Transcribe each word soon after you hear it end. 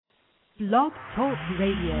Blog Talk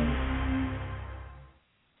Radio.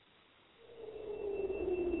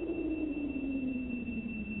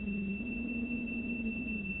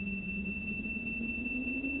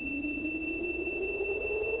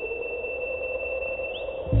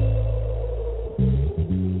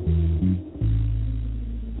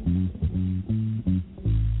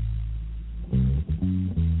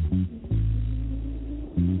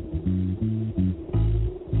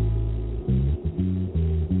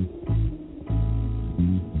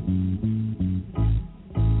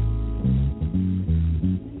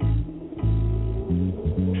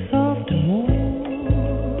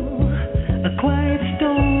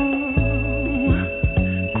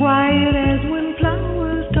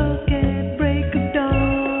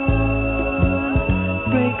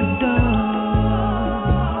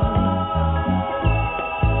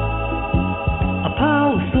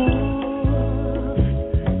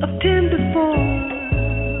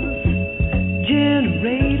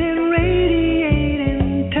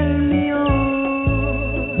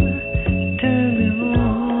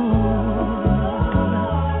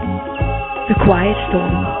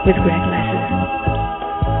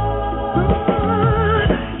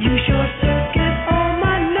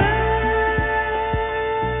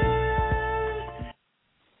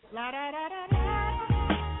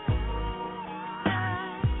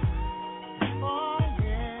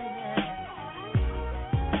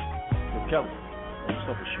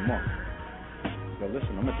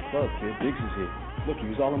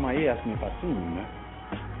 Asking me if I seen you, man.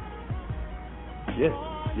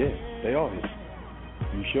 Yeah, they are here.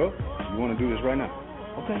 You sure? You want to do this right now?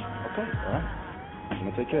 Okay, all right. I'm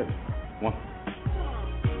gonna take care of it. One.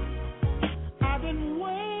 I've been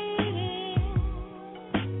waiting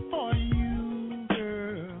for you,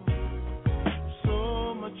 girl. So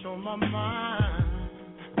much on my mind.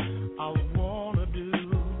 I wanna do.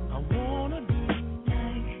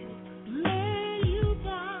 Lay you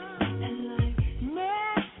down and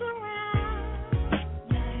mess around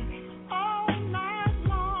all night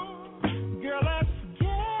long. Girl, let's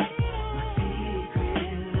get it on. My secret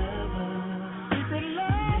lover,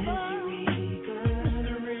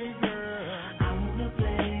 mystery girl. I wanna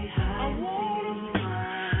play hide and seek.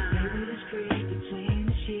 Baby, let's creep between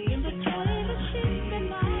the sheets and secret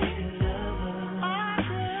lover,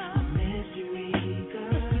 mystery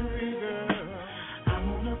girl. I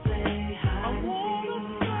wanna play hide and seek.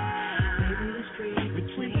 Baby, let's creep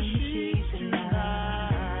between the sheets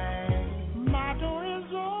tonight. My door is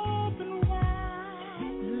open wide.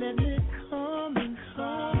 Let me come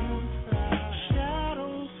inside.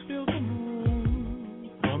 Shadows fill the room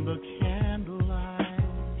from the candlelight.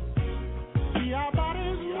 See our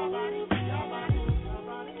bodies move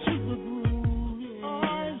to the groove. Oh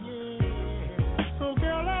yeah. So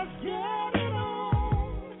girl, let's get it on.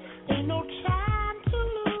 Ain't no time to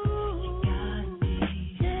lose. You got me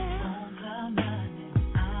on cloud nine and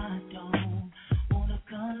I don't wanna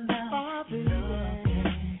come down. Love it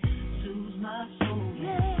soothes my soul.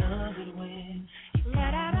 Love it when you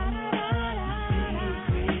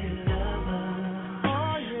secret lover.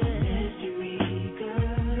 Oh yeah. Mystery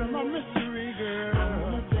girl. You're my mystery girl. I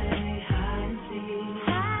wanna play hide and seek.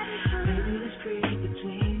 Baby, let's creep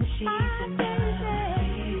between the sheets and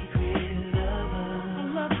secret lover.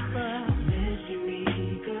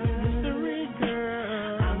 Mystery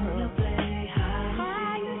girl. I wanna play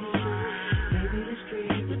hide and seek. Baby, let's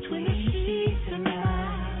creep between the sheets tonight.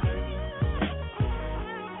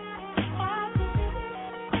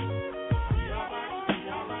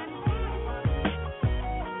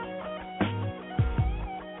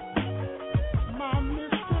 My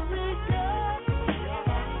mystery girl.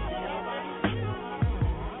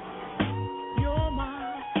 You're my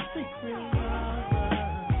secret lover.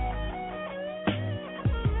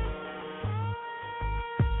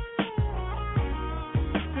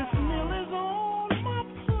 This meal is on my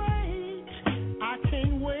plate. I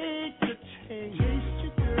can't wait to taste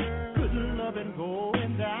you, girl. Good loving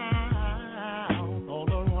going down all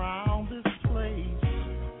around this place.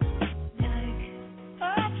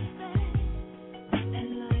 Upstairs and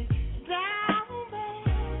down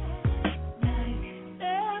there.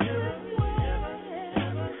 Everywhere.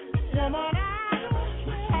 Woman,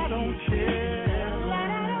 I don't care.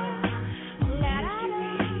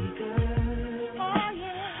 Mystery girl. Oh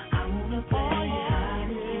yeah. I wanna play hide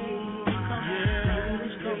and seek.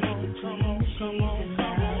 Let's go between the sheets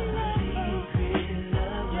and secret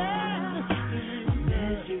lover.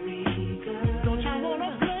 Mystery girl. Don't you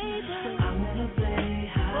wanna play, baby? I wanna play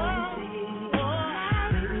hide and seek.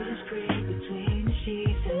 Baby, let's creep between the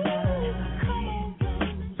sheets and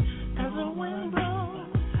as the wind blows,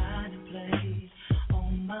 find a place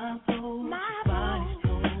on my boat.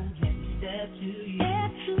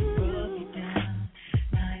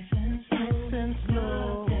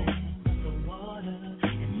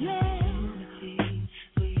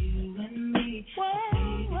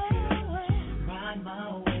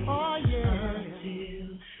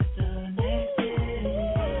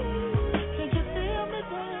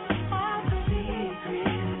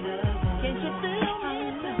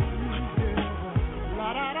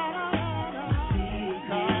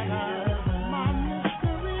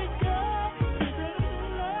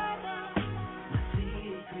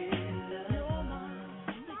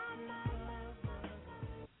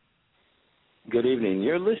 Good evening.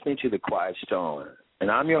 You're listening to The Quiet Storm, and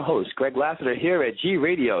I'm your host, Greg Lassiter, here at G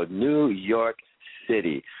Radio, New York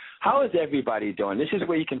City. How is everybody doing? This is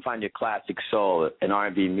where you can find your classic soul and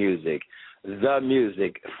R&B music, the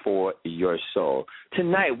music for your soul.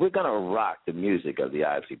 Tonight, we're going to rock the music of the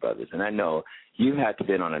Isley Brothers, and I know you had to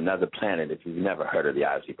been on another planet if you've never heard of the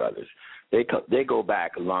Isley Brothers. They go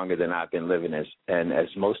back longer than I've been living, and as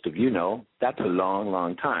most of you know, that's a long,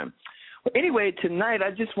 long time. Well, anyway, tonight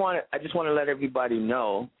I just want to let everybody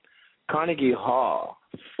know Carnegie Hall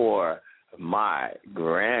for my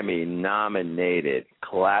Grammy-nominated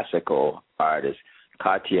classical artist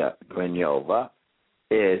Katya Grinova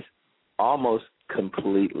is almost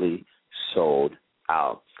completely sold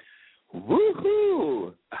out.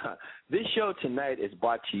 Woohoo! This show tonight is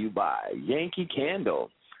brought to you by Yankee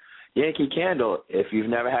Candle. Yankee Candle, if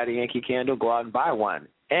you've never had a Yankee Candle, go out and buy one.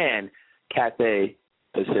 And Cathay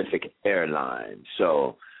Pacific Airlines.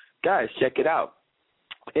 So, guys, check it out.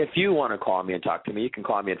 If you want to call me and talk to me, you can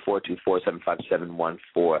call me at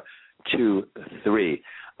 424-757-1423.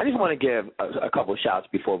 I just want to give a couple shouts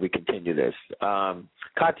before we continue this.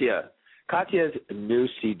 Katya's new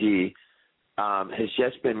CD has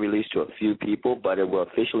just been released to a few people, but it will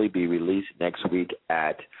officially be released next week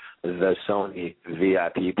at the Sony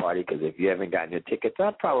VIP party, because if you haven't gotten your tickets,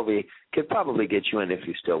 I could probably get you in if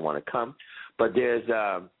you still want to come. But there's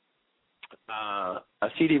a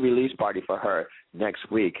CD release party for her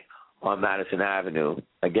next week on Madison Avenue.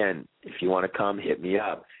 Again, if you want to come, hit me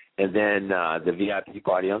up. And then the VIP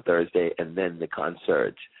party on Thursday, and then the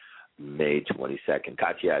concert May 22nd.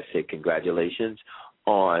 Katya, I say congratulations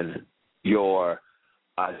on your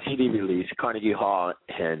CD release, Carnegie Hall,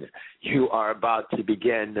 and you are about to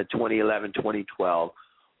begin the 2011-2012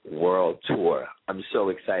 World Tour. I'm so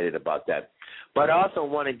excited about that. But I also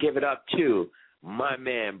want to give it up to my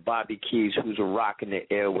man, Bobby Keys, who's rocking the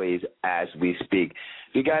airways as we speak.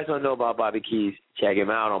 If you guys don't know about Bobby Keys, check him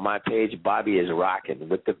out on my page. Bobby is rocking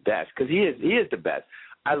with the best, because he is the best.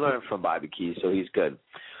 I learned from Bobby Keys, so he's good.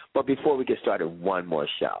 But before we get started, one more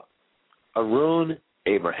shout. Arun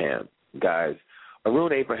Abraham, guys.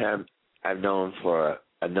 Arun Abraham I've known for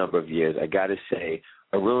a number of years. I got to say,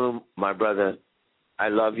 Arun, my brother, I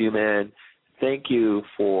love you, man. Thank you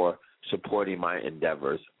for supporting my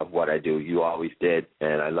endeavors of what I do. You always did,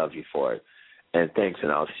 and I love you for it. And thanks,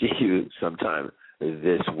 and I'll see you sometime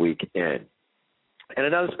this weekend. And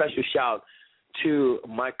another special shout to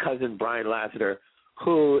my cousin Brian Lassiter,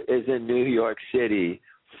 who is in New York City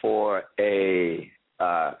for a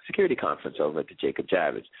security conference over at the Jacob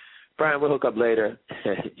Javits. Brian, we'll hook up later.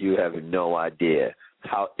 You have no idea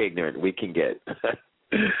how ignorant we can get.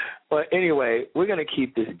 But anyway, we're going to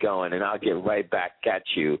keep this going, and I'll get right back at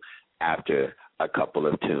you after a couple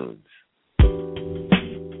of tunes.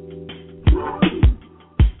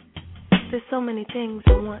 There's so many things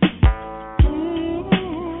I want to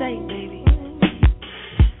say, baby.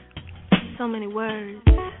 So many words.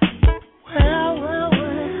 Well.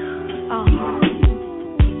 Oh.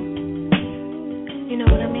 You know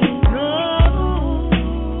what I mean?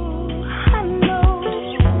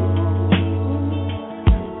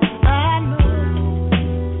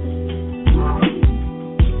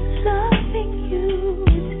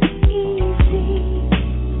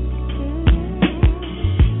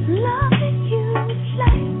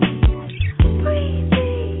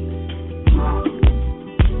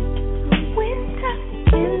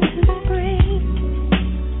 Spring,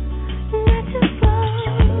 natural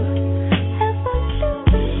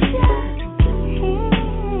evolution.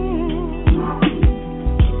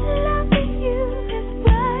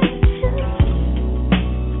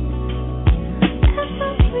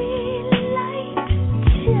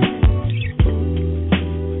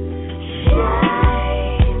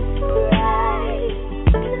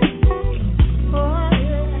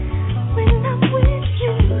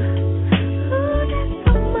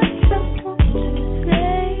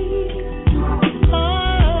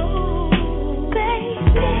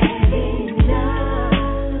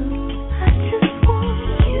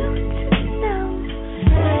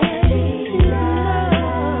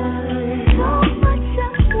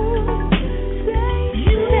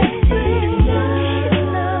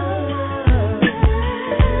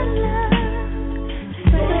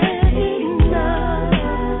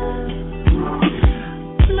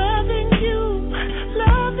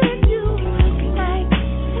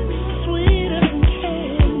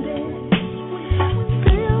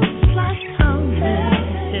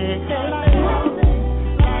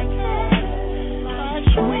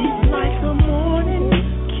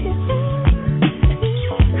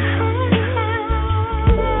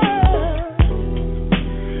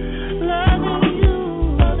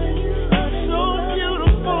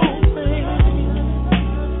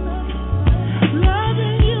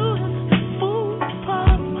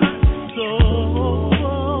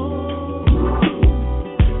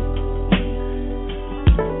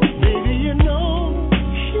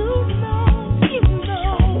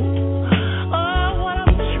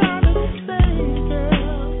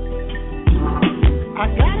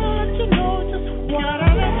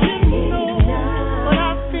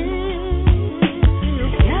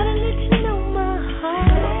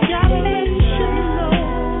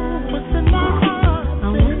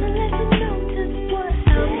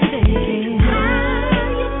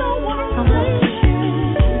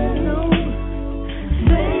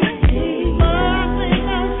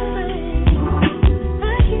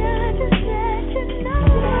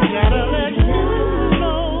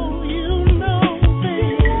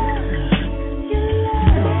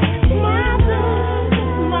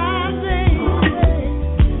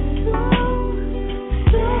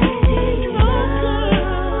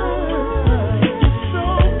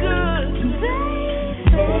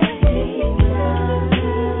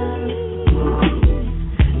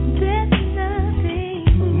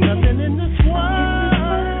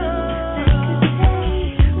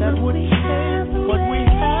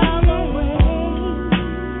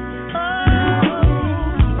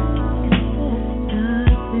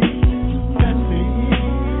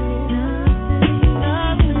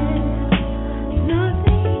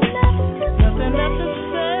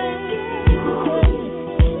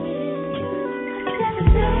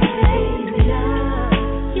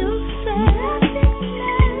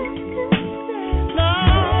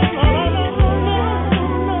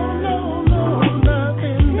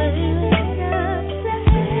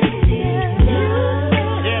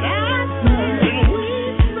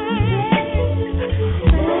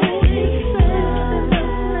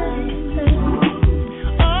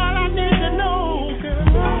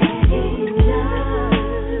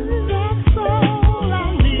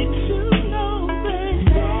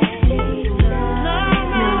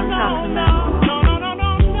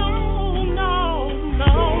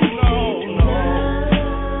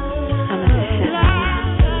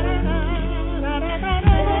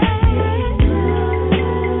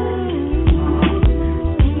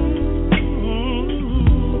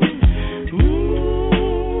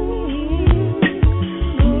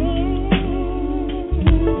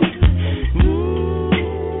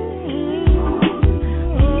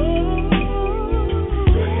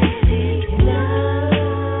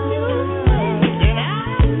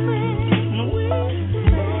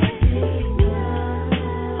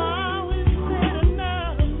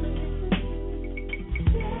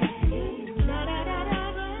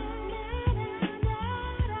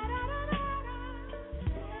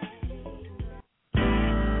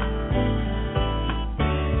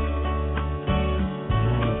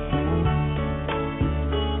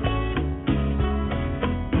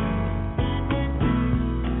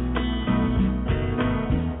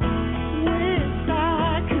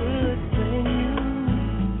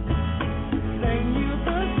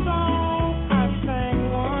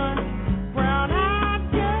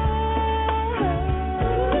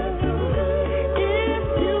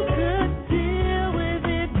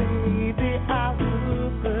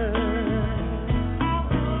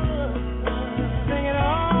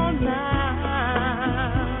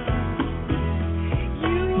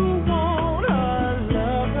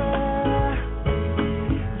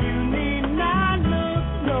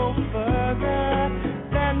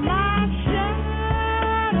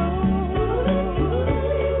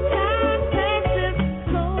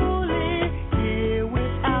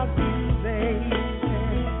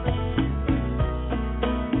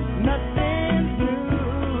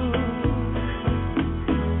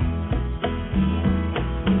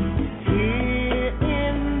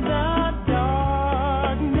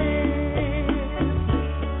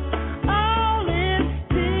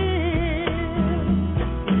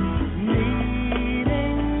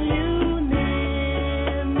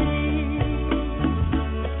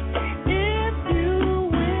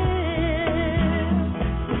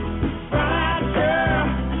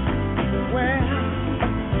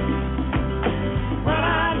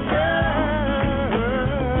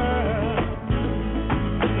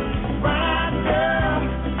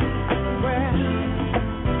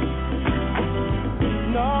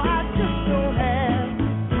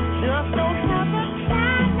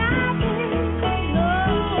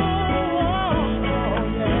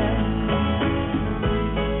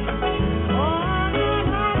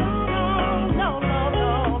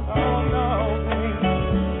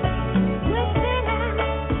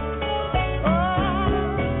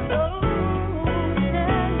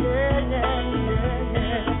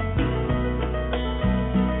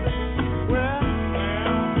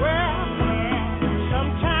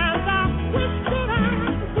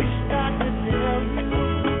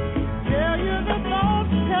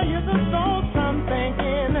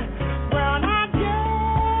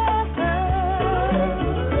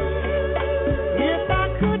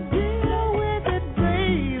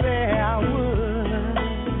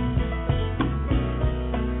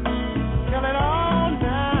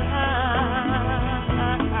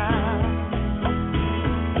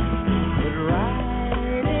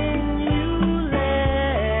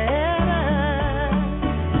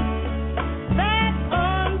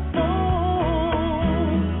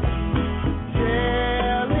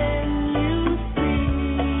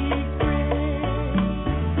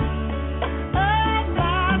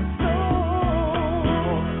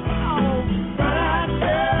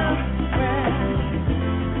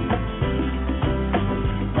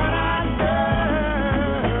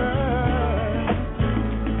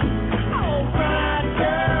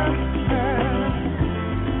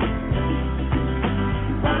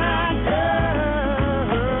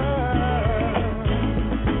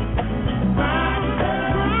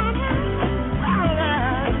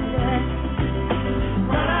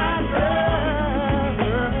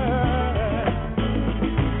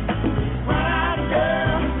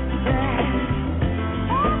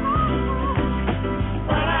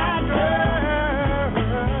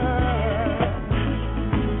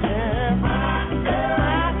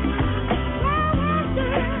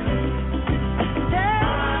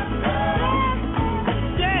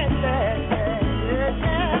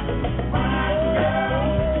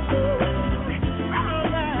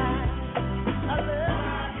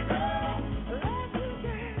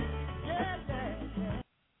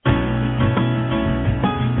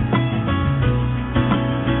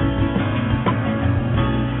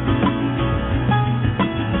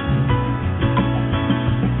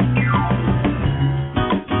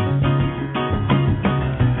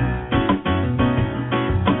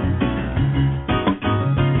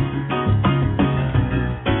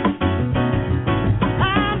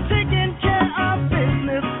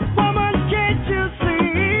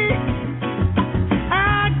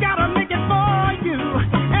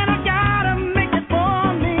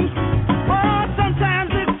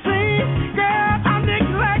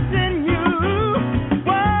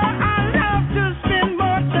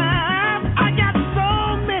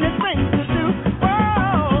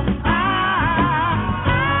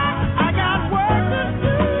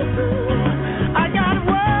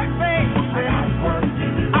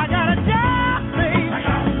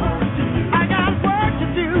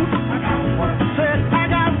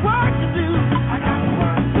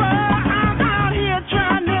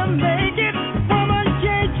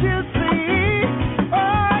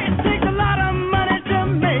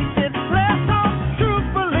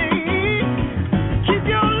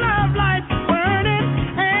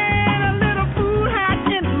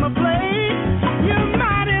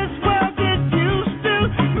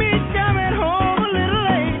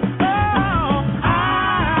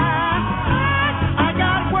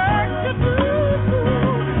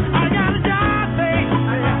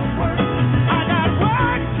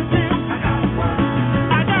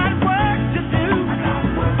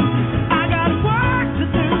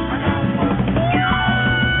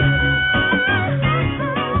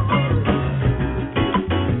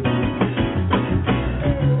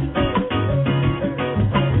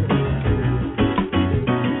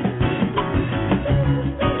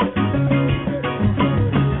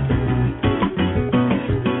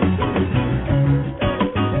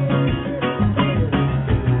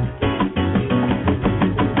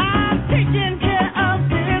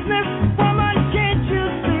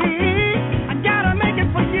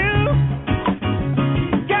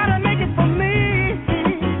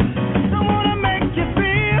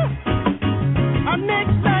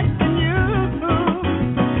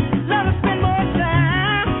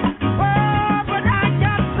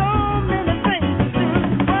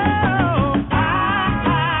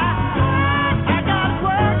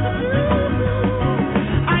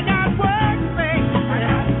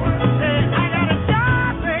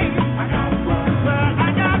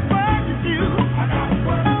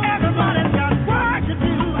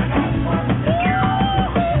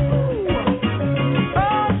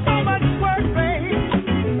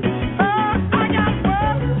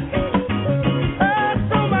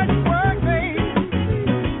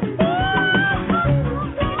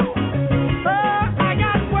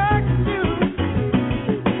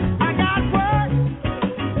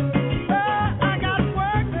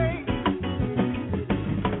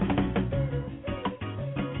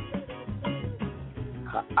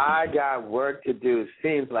 got work to do.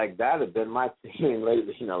 Seems like that has been my theme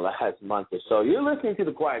lately in the last month or so. You're listening to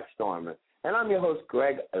The Quiet Storm, and I'm your host,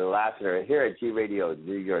 Greg Lassiter, here at G Radio,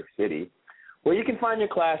 New York City, where you can find your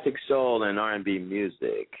classic soul and R&B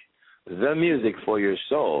music, the music for your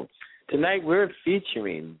soul. Tonight we're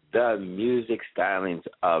featuring the music stylings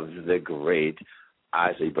of the great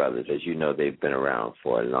Isley Brothers. As you know, they've been around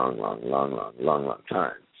for a long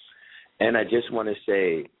time. And I just want to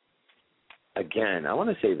say, again, I want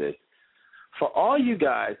to say this. For all you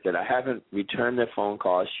guys that I haven't returned their phone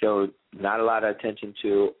calls, showed not a lot of attention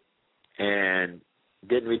to, and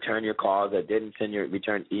didn't return your calls, or didn't send your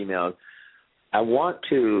return emails, I want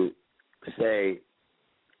to say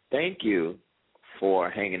thank you for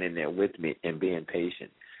hanging in there with me and being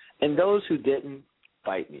patient. And those who didn't,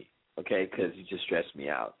 fight me, okay, because you just stressed me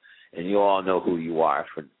out. And you all know who you are,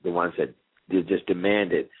 for the ones that just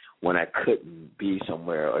demanded when I couldn't be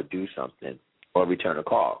somewhere or do something or return a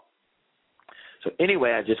call. So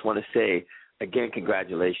anyway, I just want to say, again,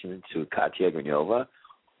 congratulations to Katia Granova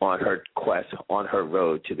on her quest, on her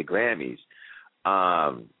road to the Grammys.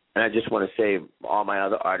 And I just want to say, all my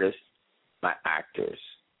other artists, my actors,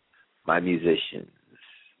 my musicians,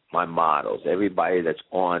 my models, everybody that's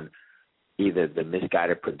on either the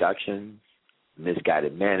Misguided Productions,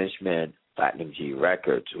 Misguided Management, Platinum G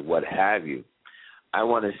Records, or what have you, I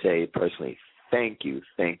want to say personally, thank you,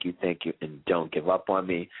 and don't give up on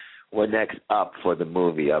me. We're next up for the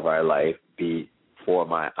movie of our life, Before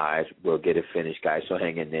My Eyes. We'll get it finished, guys, so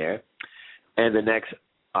hang in there. And the next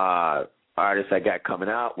artist I got coming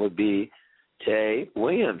out would be Tay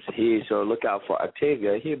Williams. So look out for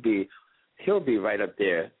Octavia. He'll be right up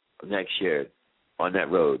there next year on that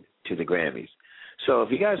road to the Grammys. So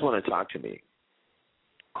if you guys want to talk to me,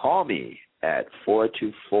 call me at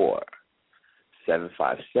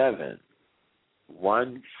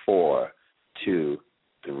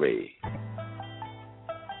 424-757-1423.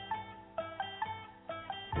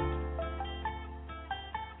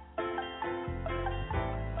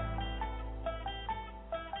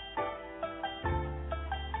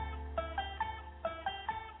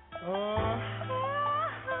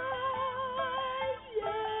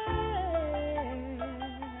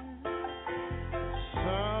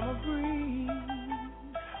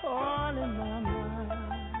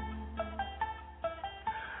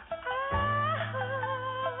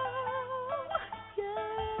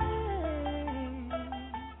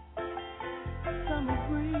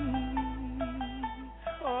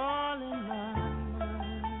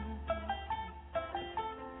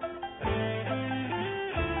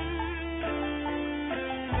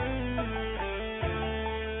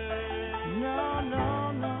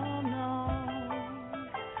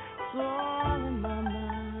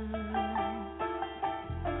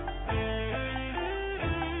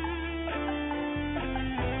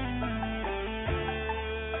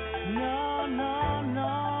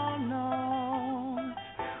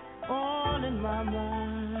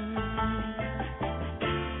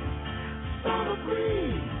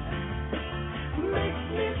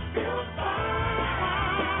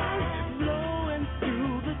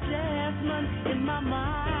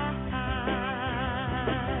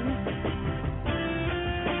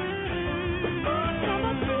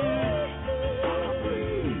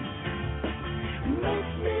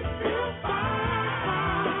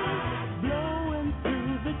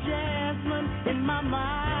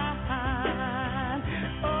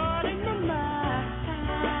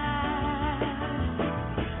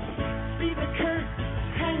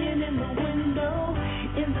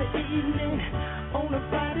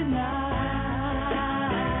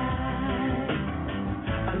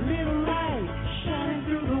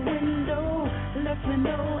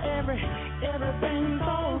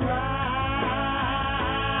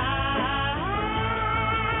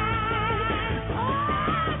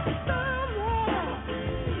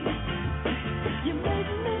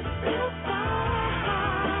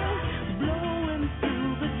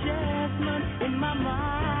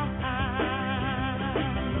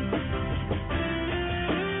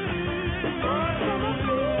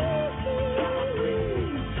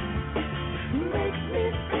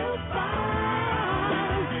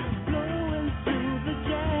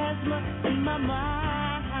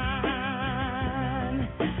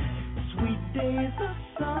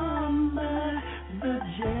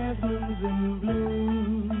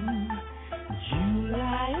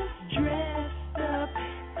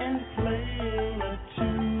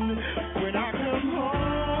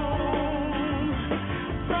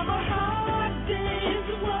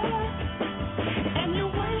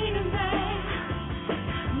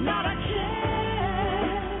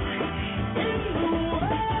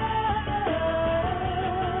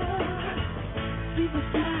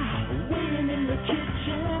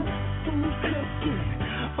 kitchen, food cooking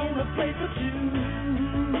on a plate for two.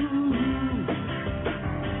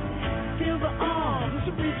 Feel the arms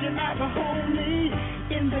reaching out to hold me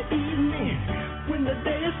in the evening when the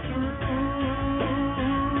day is through.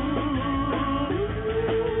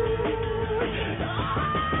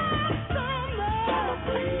 Summer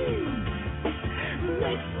breeze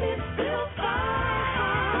makes me feel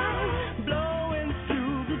fine, blowing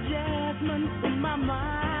through the jasmine in my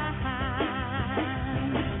mind.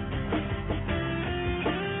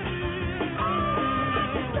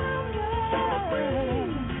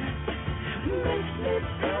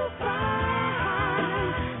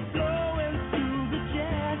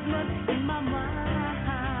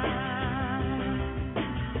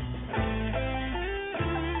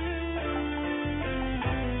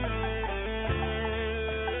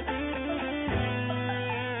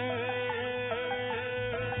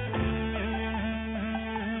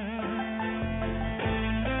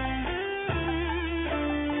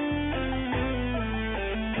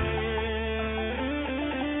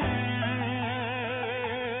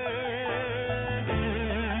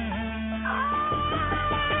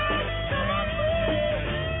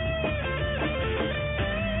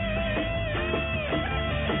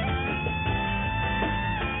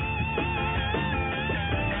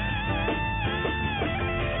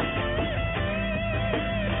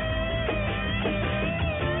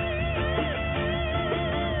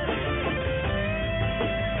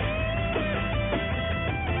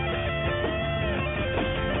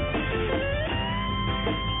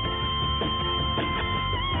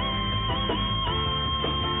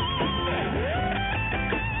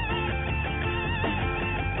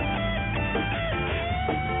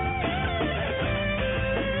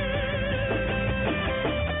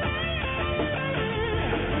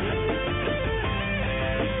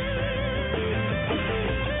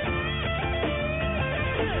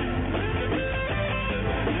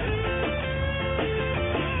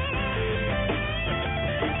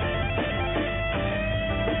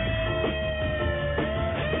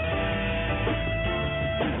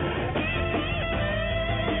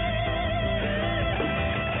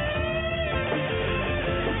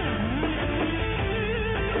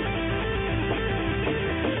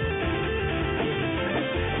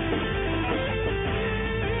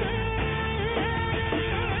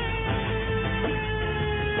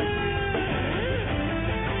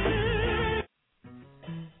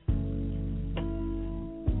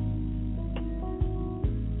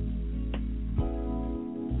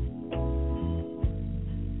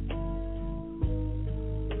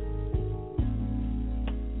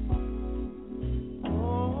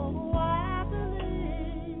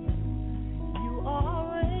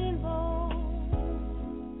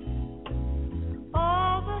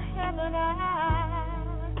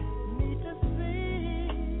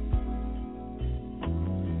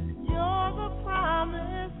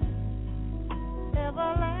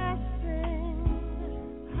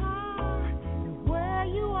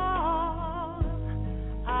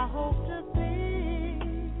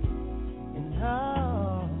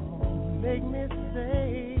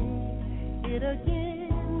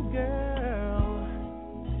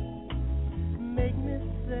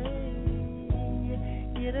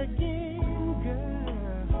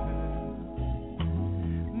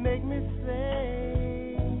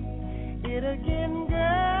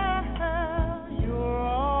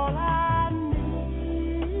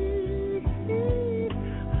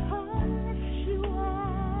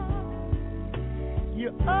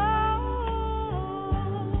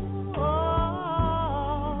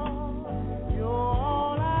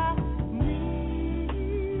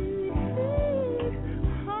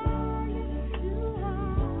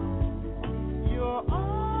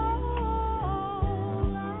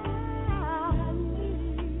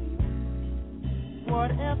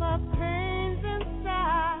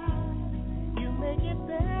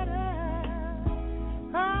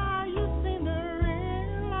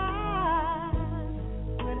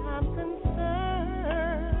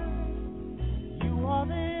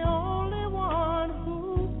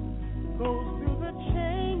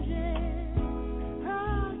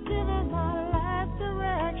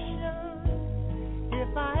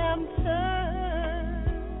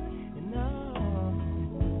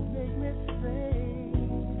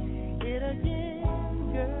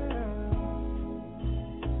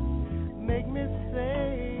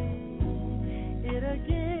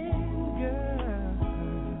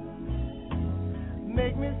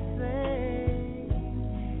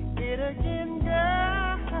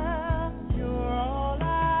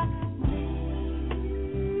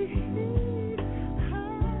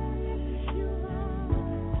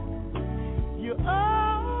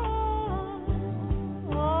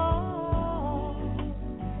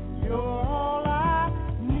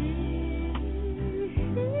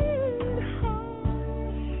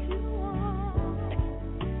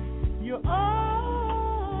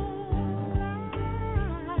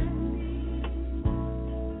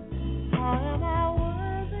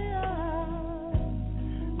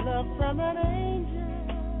 I'm an angel,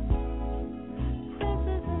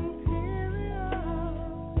 princess imperial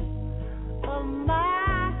of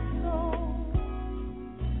my soul.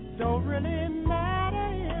 Don't really matter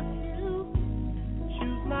if you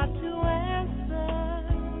choose not to answer.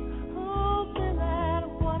 Hoping that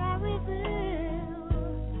what I reveal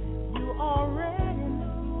you already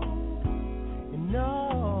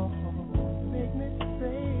know. Make me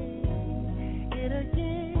say it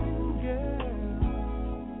again, girl.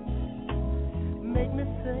 Make me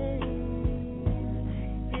say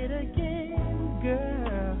it again,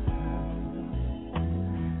 girl.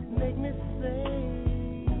 Make me say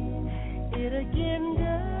it again,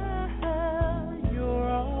 girl. You're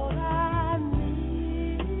all I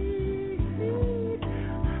need.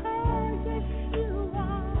 Oh, yes, you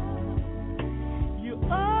are. You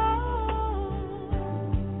are.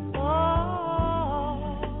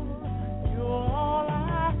 You're all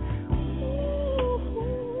I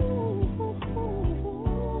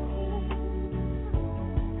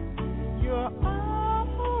You're all I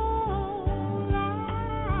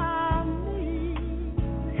need.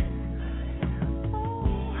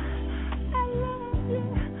 Oh, I love you,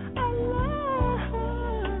 girl.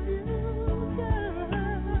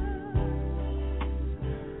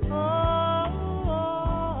 Oh,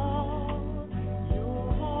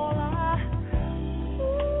 you're all I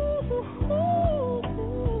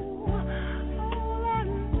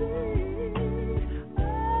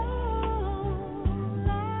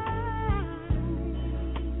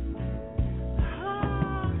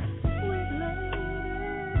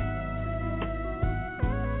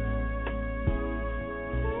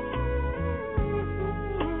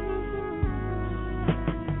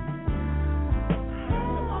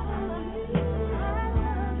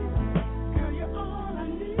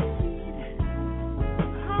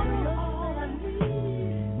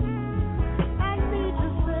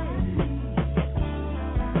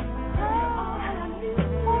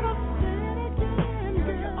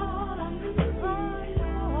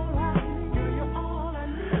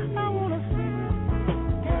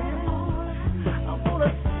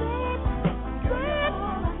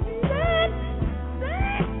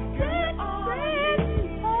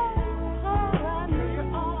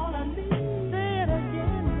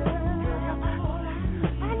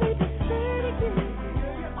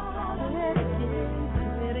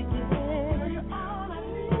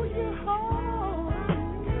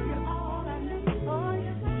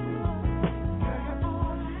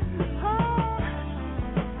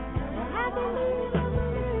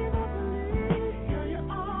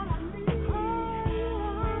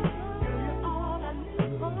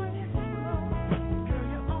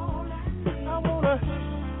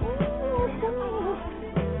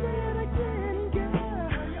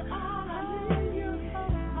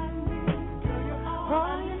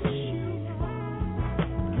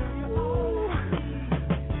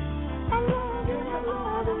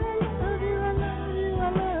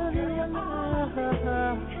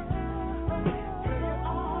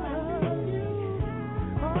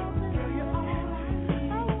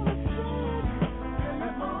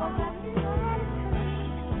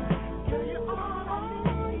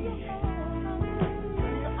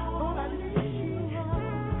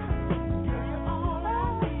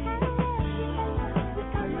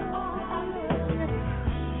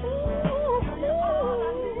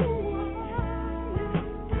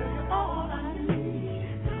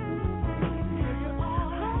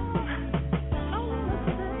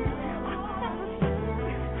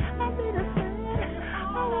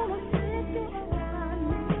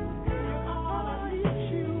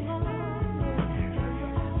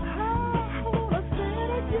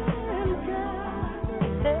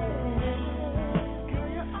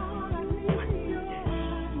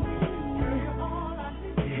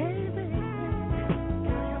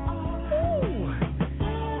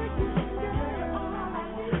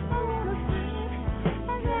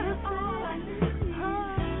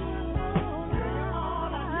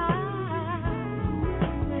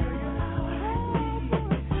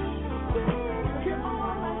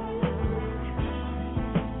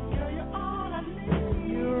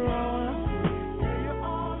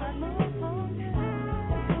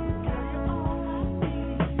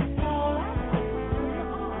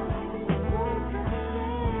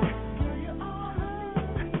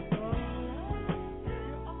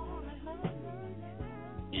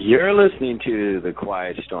You're listening to The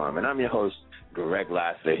Quiet Storm, and I'm your host, Greg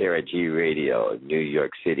Lassiter, here at G Radio, New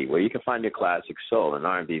York City, where you can find your classic soul and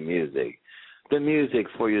R&B music, the music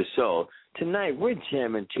for your soul. Tonight, we're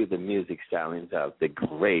jamming to the music stylings of the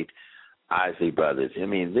great Isley Brothers. I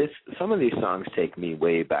mean, some of these songs take me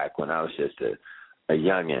way back when I was just a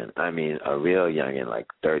youngin'. I mean, a real youngin', like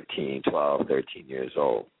 12, 13 years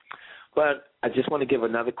old. But I just want to give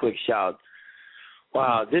another quick shout.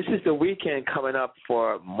 Wow, this is the weekend coming up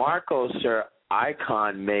for Marco Sir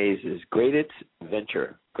Icon Mays' greatest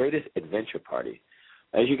adventure party.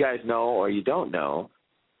 As you guys know or you don't know,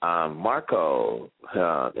 Marco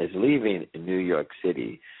is leaving New York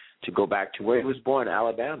City to go back to where he was born,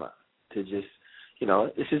 Alabama, to just, he's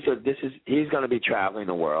going to be traveling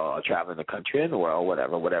the world, or traveling the country and the world,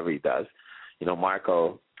 whatever he does.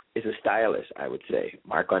 Marco is a stylist, I would say.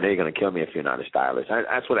 Marco, I know you're going to kill me if you're not a stylist.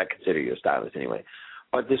 That's what I consider you, a stylist anyway.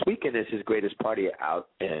 But this weekend is his greatest party out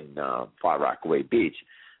in Far Rockaway Beach.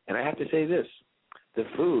 And I have to say this, the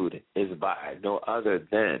food is by no other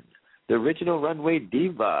than the original runway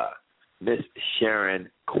diva, Miss Sharon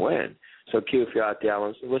Quinn. So, Q, if you're out there,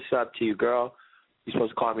 what's up to you, girl? You're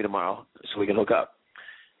supposed to call me tomorrow so we can hook up.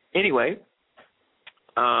 Anyway,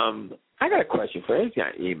 I got a question for you. I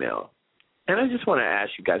got an email. And I just want to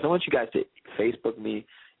ask you guys, I want you guys to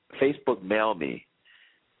Facebook mail me,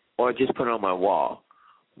 or just put it on my wall.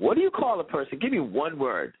 What do you call a person? Give me one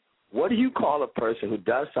word. What do you call a person who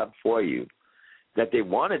does something for you, that they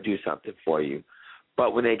want to do something for you,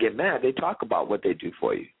 but when they get mad, they talk about what they do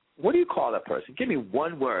for you? What do you call that person? Give me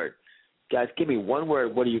one word. Guys, give me one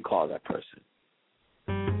word. What do you call that person?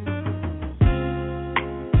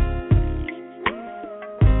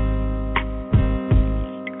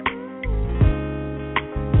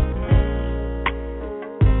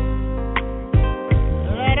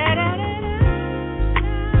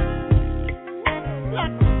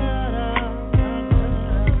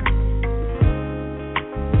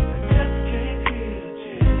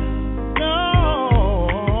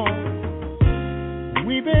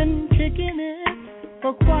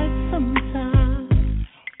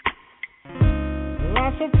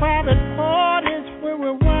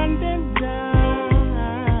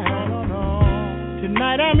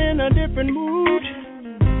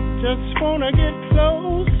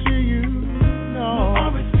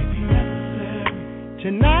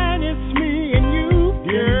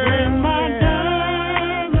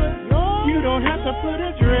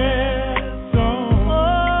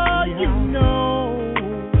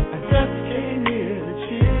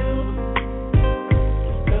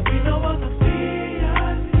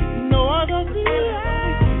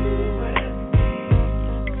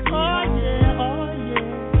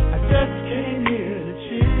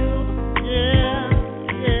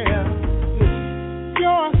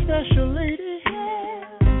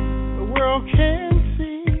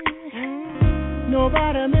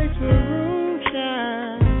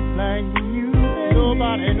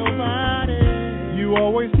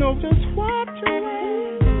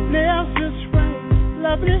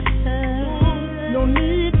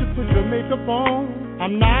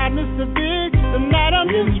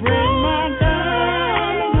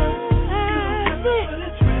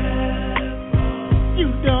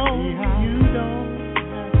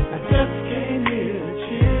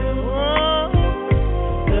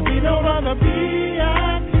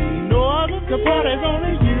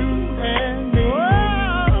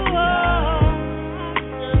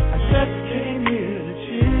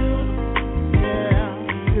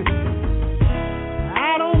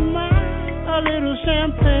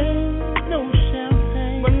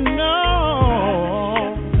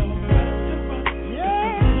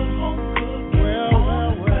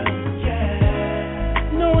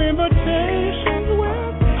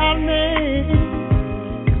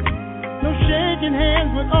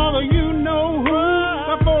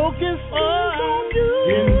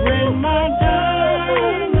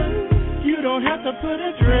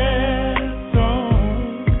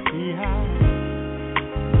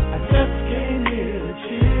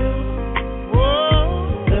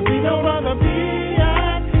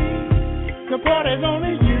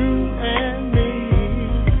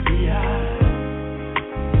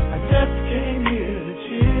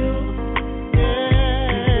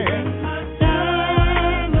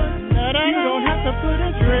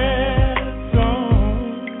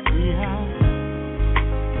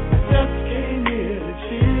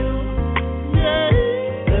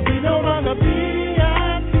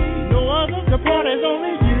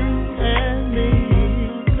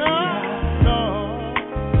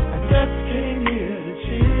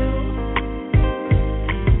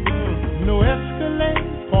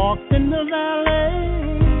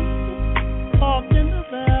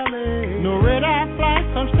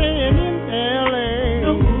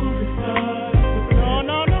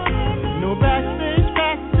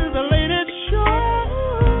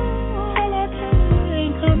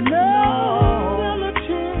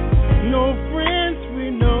 No friends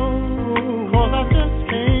we know, 'cause I just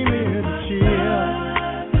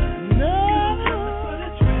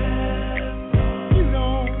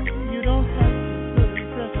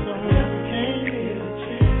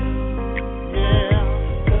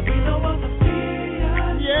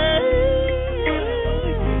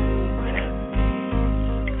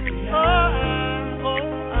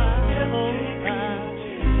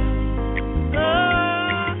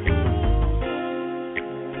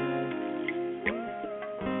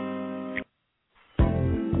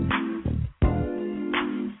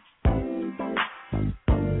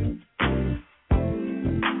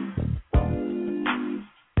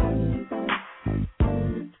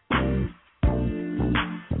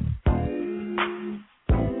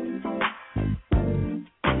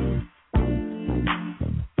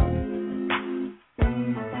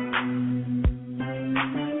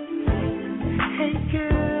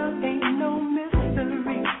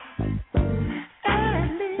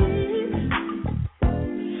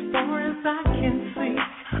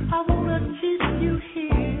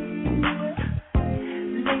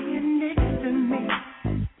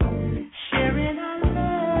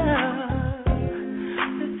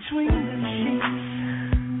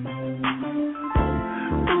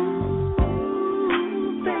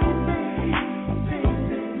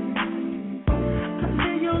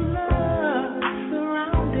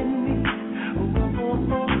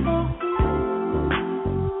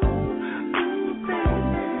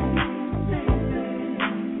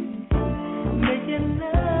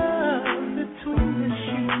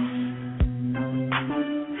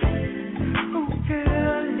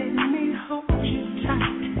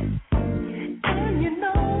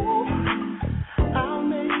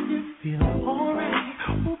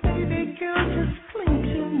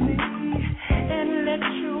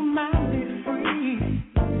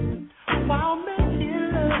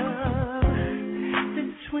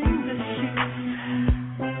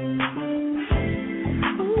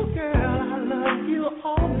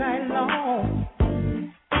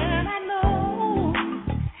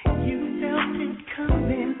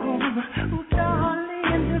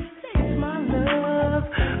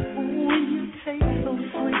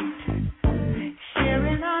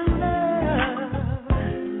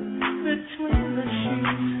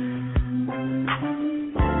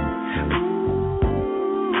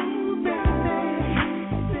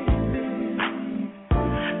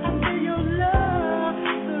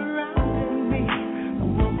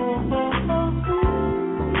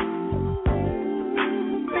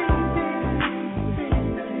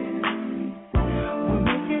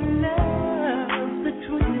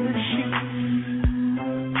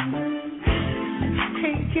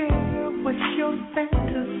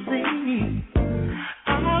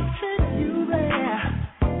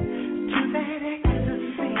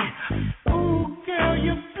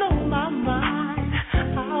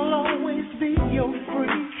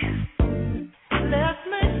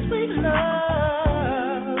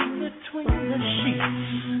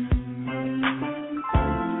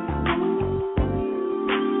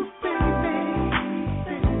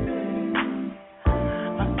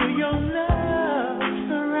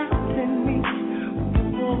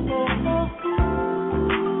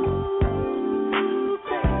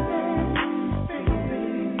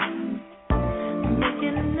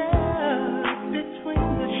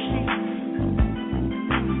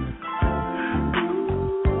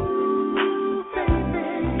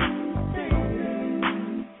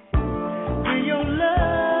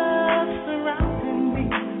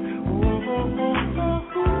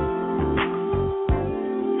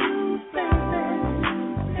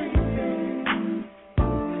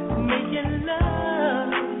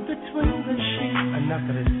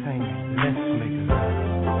after this thing, let's make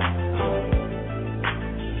love.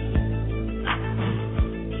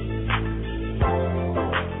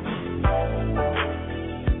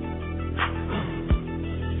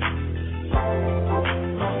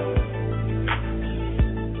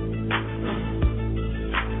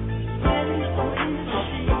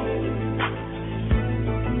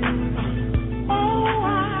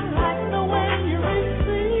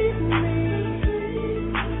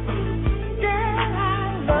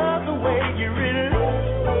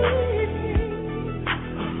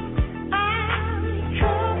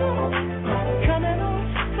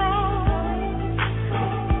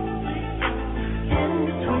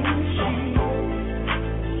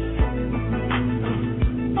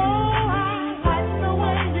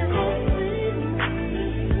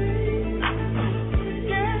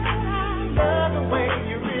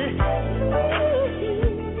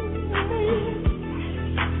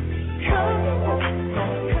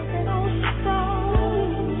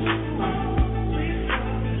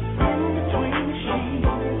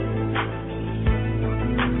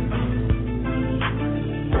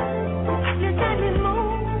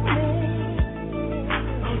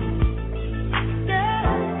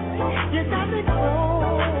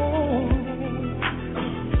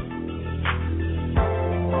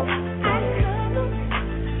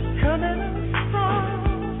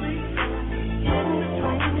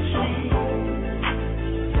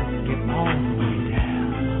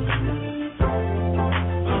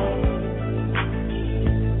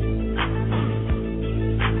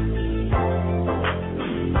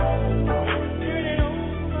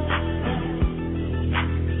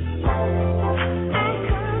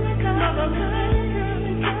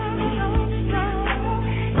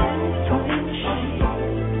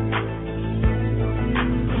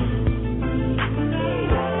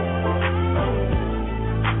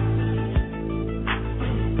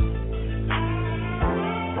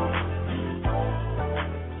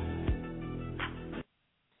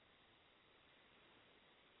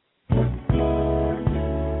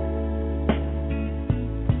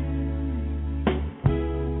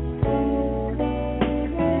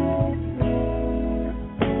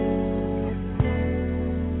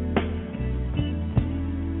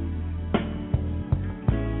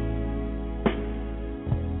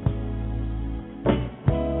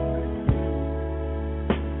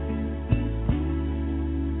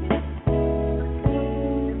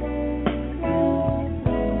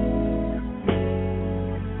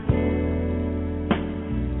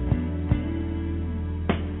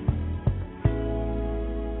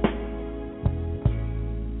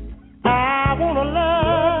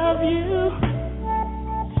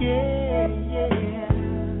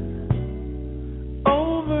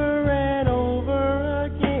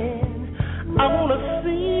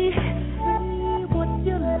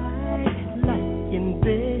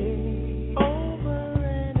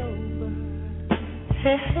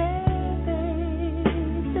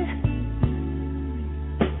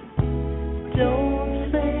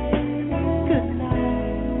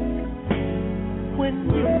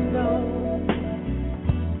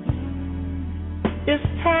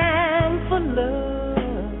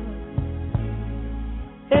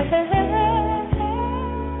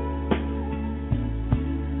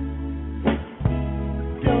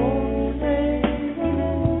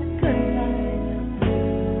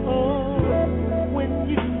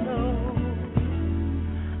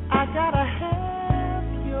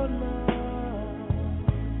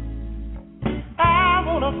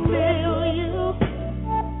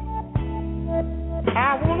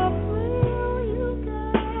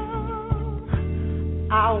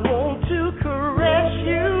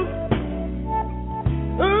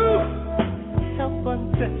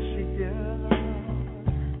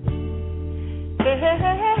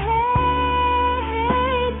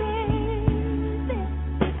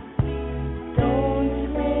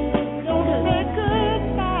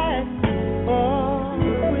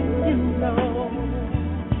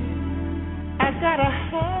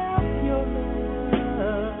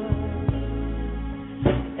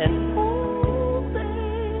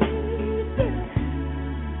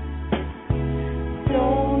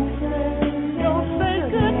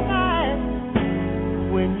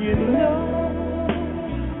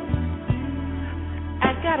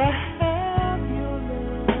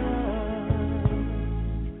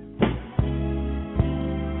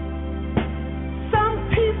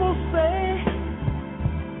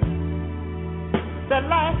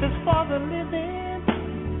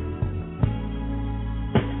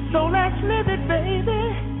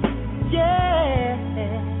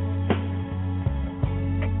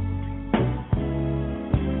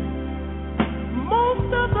 More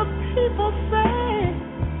people say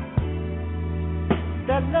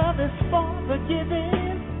that love is for the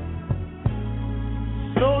giving.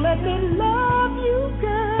 So let me love you,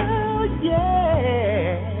 girl,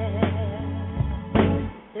 yeah.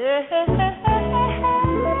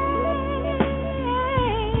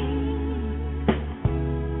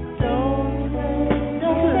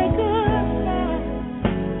 Don't say goodnight.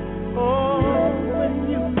 Oh, when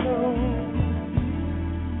you know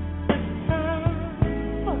it's time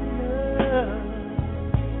for love.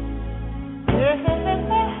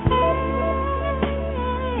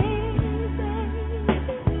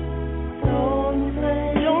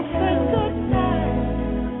 Don't say goodnight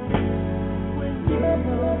when you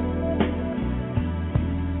know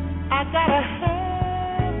I gotta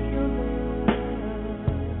have your love.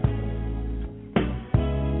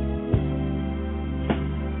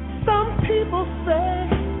 Some people say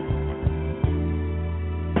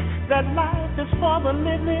that life is for the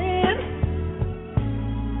living.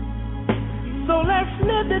 So let's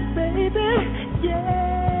live it, baby, yeah.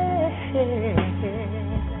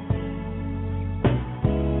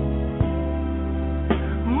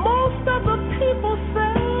 Most of the people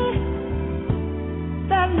say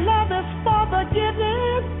that love is for the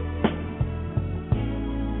giving.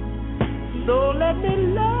 So let me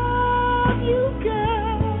love you,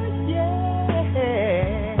 girl, yeah.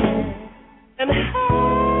 And hey,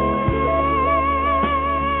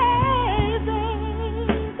 baby,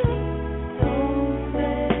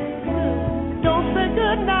 don't say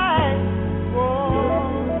goodnight.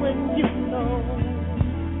 Oh, when you know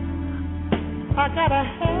I gotta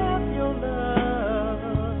have your love.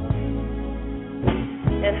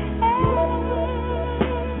 And hey,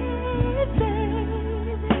 baby,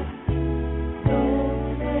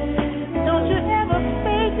 don't you ever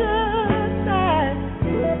say goodnight.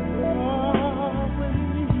 Oh, when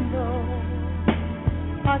you know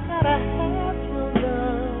I gotta have your love.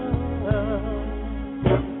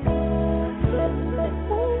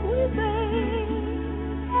 Ooh, baby,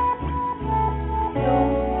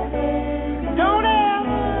 don't ever say, ever.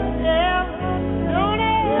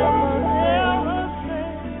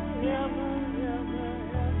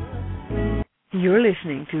 You're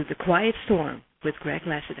listening to The Quiet Storm with Greg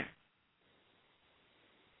Lassiter.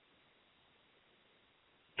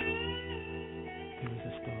 There was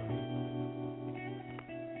a story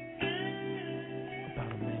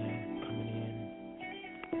about a man coming in,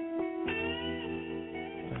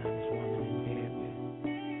 found his woman in bed with.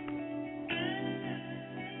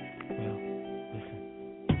 Well, listen.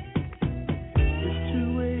 It's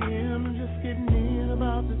 2 a.m. just getting in,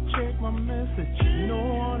 about to check my message. No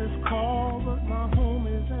one is called, but my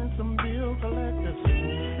homies and some bill collectors.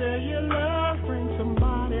 Say your love, bring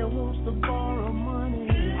somebody wants to borrow money.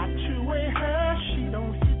 I two-way her, she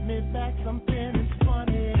don't hit me back, something is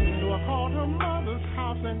funny. So I called her mother's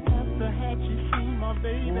house and asked her had she seen my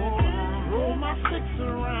baby. Rolled my six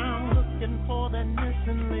around looking for that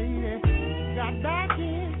missing lady. Got back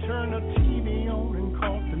in, turned the TV on and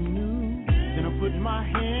caught the news. Then I put my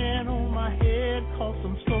hand on my head, cause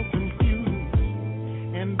I'm so confused.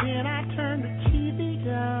 And then I turned the TV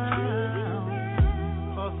down,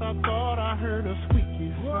 cause I thought I heard a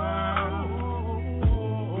squeaky sound.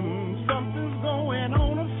 Something's going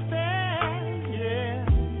on upstairs, yeah,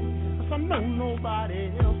 cause I know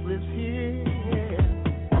nobody else lives here.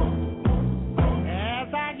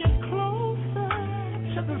 As I get closer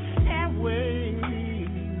to the stairways,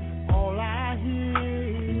 all I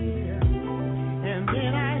hear, and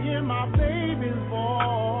then I hear my baby's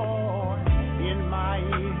voice in my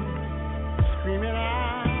ear, screaming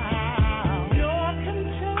out, you're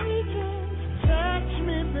contagious, touch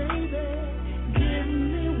me, baby, give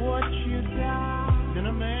me what you got. Then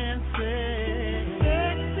a man said,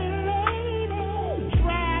 sexy lady,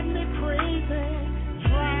 drive me crazy,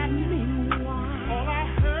 drive me wild. All I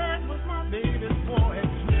heard was my baby's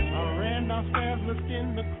voice. I ran downstairs, looked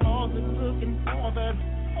in the closet, looking for that.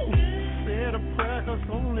 Said a prayer, cause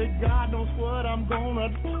only God knows what I'm gonna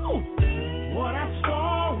do. What I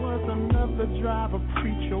saw was another driver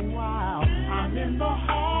preach a while. I'm in the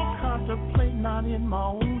hall contemplating, not in my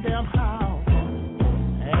own damn house.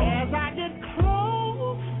 As I get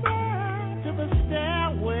closer to the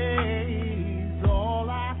stairways, all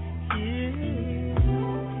I hear,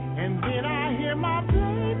 and then I hear my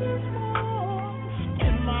baby's voice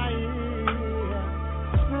in my ear,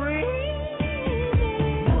 screaming.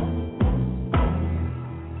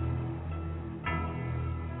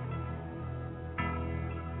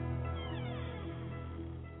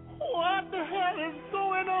 What the hell is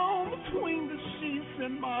going on between the sheets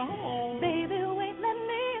in my home? Baby, wait, let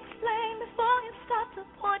me explain.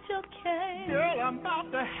 your case. Girl, I'm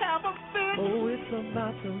about to have a fit. Oh, it's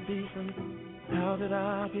about to be some. How did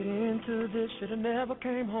I get into this? Should've never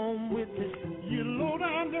came home with this. You low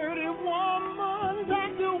down dirty woman,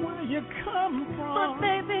 back to where you come from. But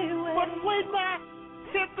baby, wait now,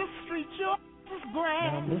 hit the street, your is Now,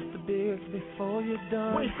 grand. Mr. Biggs, before you're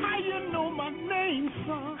done. Wait, how you know my name,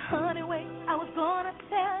 son? honey, wait, I was gonna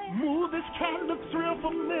tell you. Move, this cat looks real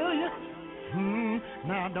familiar.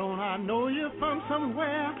 Now don't I know you from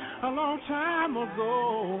somewhere a long time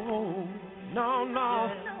ago? No,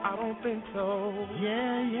 I don't think so.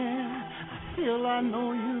 Yeah, I feel I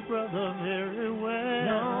know you, brother, very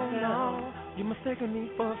well. No, you're mistaking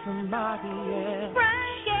me for somebody else.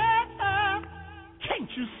 Shut up. Can't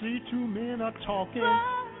you see two men are talking?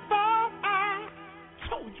 I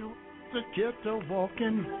told you to get to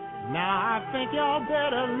walking. Now I think y'all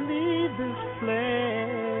better leave this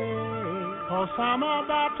place, 'cause I'm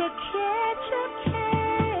about to catch a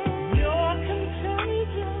case. You're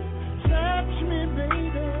contagious. Touch me,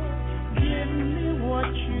 baby. Give me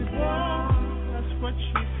what you want. That's what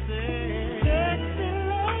she said. Sexy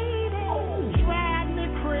lady, drive me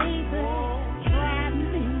crazy, drive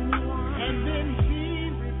me wild. And then he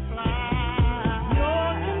replied,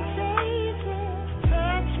 you're contagious.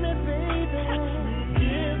 Touch me, baby.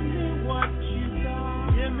 Give me what you got.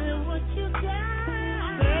 Give me what you got.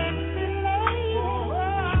 Sexy lady,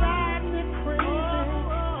 drive me crazy,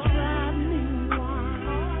 drive me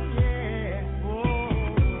wild. Yeah.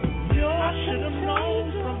 I should have known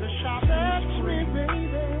from the shopping spree,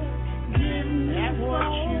 baby. Give me what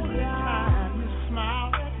you got. You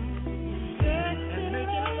smile at me. Sexy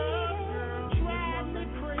lady, drive me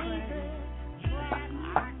crazy, drive me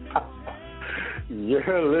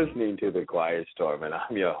You're listening to The Quiet Storm, and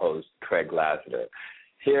I'm your host, Craig Lassiter,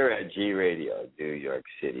 here at G Radio, New York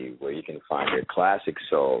City, where you can find your classic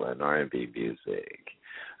soul and R&B music,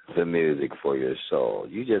 the music for your soul.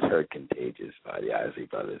 You just heard Contagious by the Isley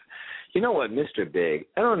Brothers. You know what, Mr. Big,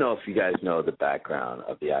 I don't know if you guys know the background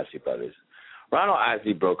of the Isley Brothers. Ronald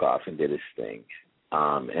Isley broke off and did his thing,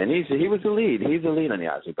 and he was the lead. He's the lead on the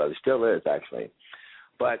Isley Brothers, still is, actually.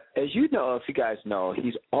 But as you know, if you guys know,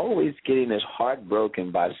 he's always getting his heart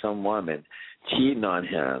broken by some woman cheating on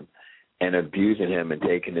him and abusing him and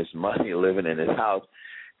taking his money, living in his house.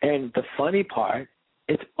 And the funny part,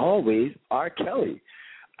 it's always R. Kelly.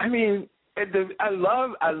 I mean, I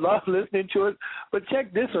love listening to it, but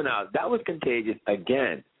check this one out. That was Contagious.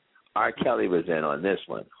 Again, R. Kelly was in on this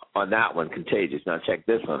one, on that one, Contagious. Now check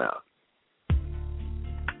this one out.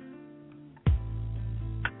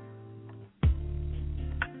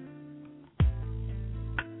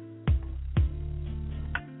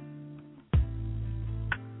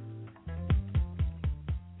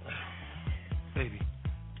 Baby,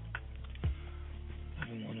 I've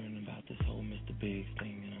been wondering about this whole Mr. Biggs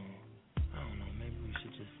thing, you know. I don't know, maybe we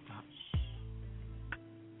should just stop.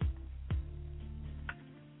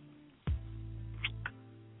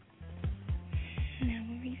 Now,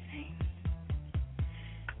 what were you saying?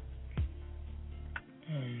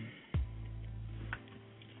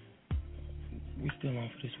 We still on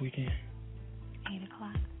for this weekend? 8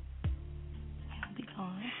 o'clock. I'll be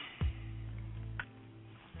gone.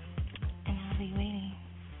 And I'll be waiting.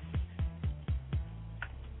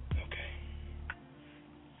 Okay.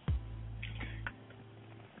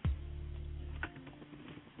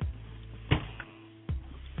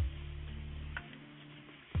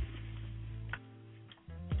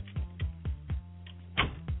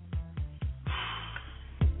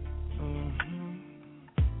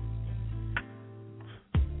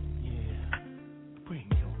 Yeah, bring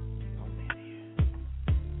your woman here.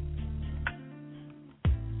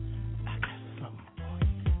 I got something for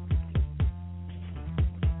you.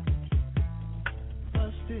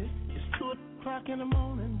 Busted, it's 2 o'clock in the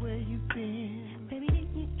morning. Where you been? Baby,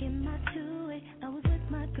 didn't you get my two-way? I was with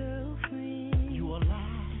my girlfriend. You a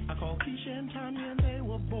lie. I called Keisha and Tanya and they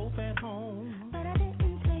were both at home. But I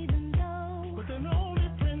didn't say them no. But they're the only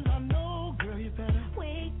friends I know. Girl, you better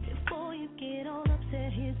Wait, before you get all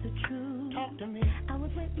upset, here's the truth. talk to me. I was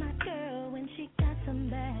with my girl when she got some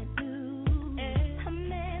bad news. Her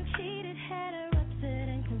man cheated, had her upset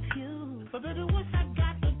and confused. But baby, what's I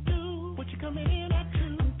got to do? What you coming in at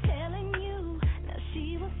 2? I'm telling you, now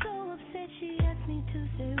she was so upset she asked me to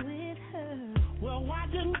stay with her. Well, why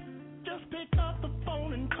didn't you just pick up the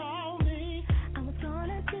phone and call me? I was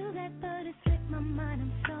gonna do that, but it slipped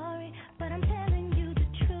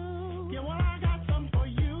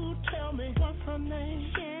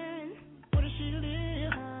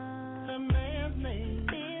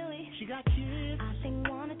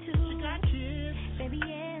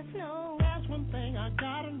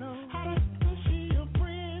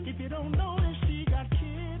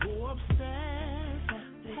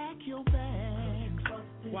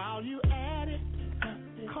While you at it,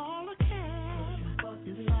 call a cab.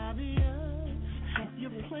 It's obvious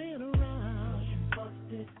you're playing around.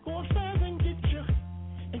 Go upstairs and get you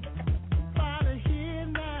out of here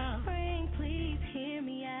now. Frank, please hear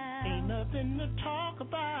me out. Ain't nothing to talk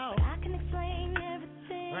about. I can explain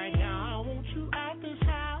everything. Right now, I want you out this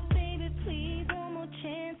house. Baby, please, one more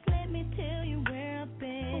chance. Let me tell you where I've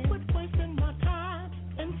been. Quit wasting my time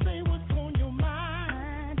and say what's on your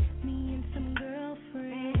mind. Me and some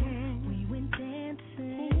girlfriends, we went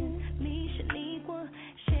dancing. Me, Shaniqua,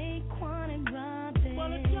 Shaquan, and Robin.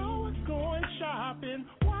 Well, if y'all was going shopping,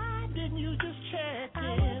 why didn't you just check I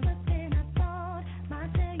was, in? but then I thought my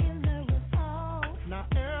cellular was off. Now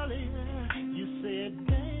earlier you said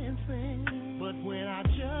dancing, but when I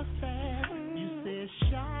just asked, you said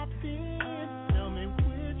shopping. Tell me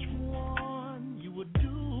which one you were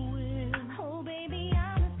doing. Oh, baby,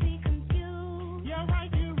 I must be confused. Yeah, right,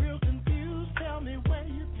 you're real confused. Tell me where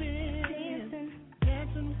you been. Dancing,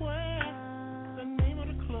 Dancing where? The name of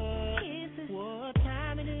the club. kisses, What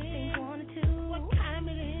time it think is? 1 or 2, What time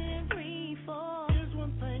it is? 3, 4. Here's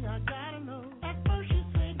one thing I gotta know. At first you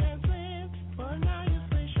say dancing, but now you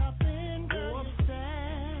say shopping. Go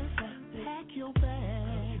upstairs, pack your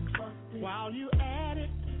bags. While you at it,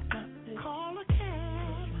 call a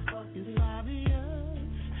cab. It's obvious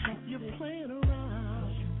you're playing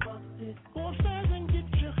around. Go upstairs and get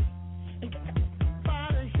you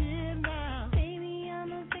out of here now. Baby,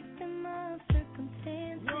 I'm a victim of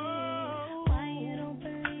circumstances. Whoa. Why you don't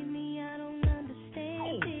believe me, I don't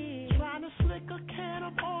understand it. Trying to slick a can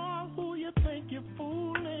of oil, who you think you're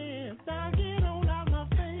fooling? Now get on out my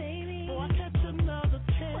face, Baby, before I catch another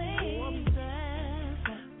chance. wait. Go upstairs,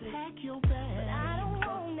 pack your bag. I don't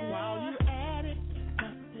wanna. While you at it,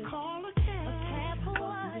 call a cab. A cab for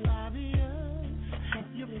what? It's obvious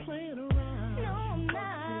you're playing around. No, I'm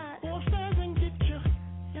not. Go upstairs and get you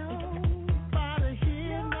No. out of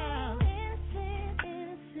here No, now. innocent,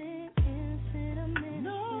 innocent, innocent, I'm innocent.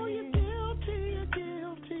 No, you're guilty, you're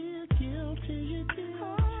guilty, you're guilty, you're guilty.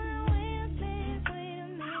 Oh, wait a minute, wait a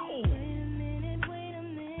minute, wait a Go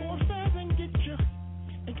minute. upstairs and get you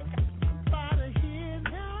out of here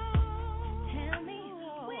now. Tell me,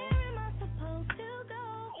 where am I supposed to go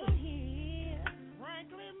from here?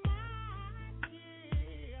 Frankly, my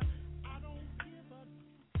dear, I don't give a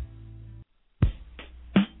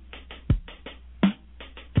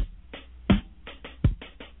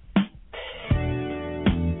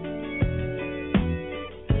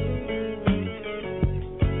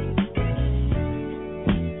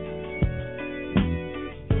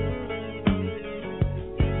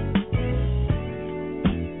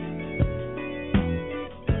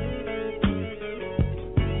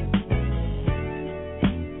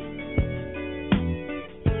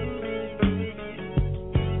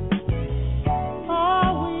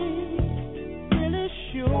Are we really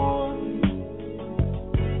sure?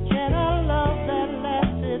 Can a love that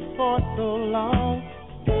lasted for so long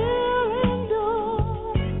still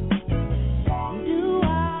endure? Do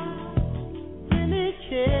I really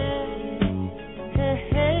care? Hey,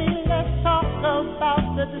 hey, let's talk about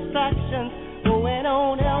the distractions going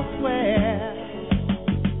on elsewhere.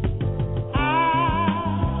 I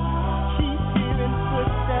keep hearing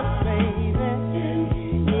footsteps, baby,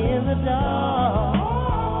 in the dark.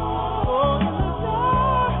 Oh, in the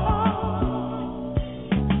dark.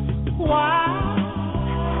 Why?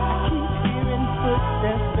 I keep hearing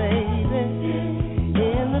footsteps, baby,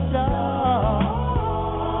 in the dark.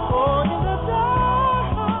 Oh, in the dark.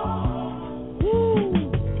 Ooh.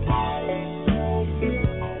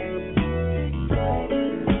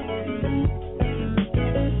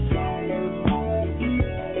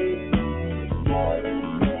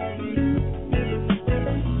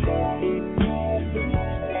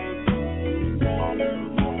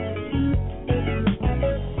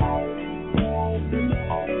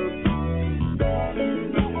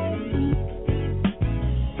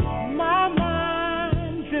 My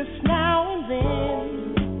mind drifts now and then,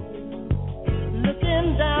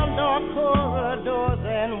 looking down dark corridors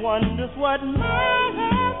and wonders what might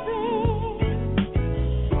have been.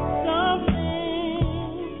 Something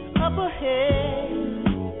up ahead.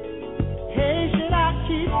 Hey, should I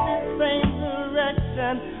keep this same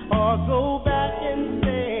direction or go back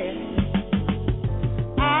instead?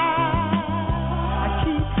 I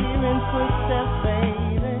keep hearing footsteps,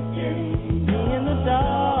 baby, in the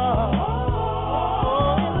dark.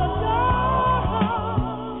 Oh, in the dark.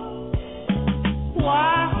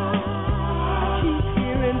 Why? I keep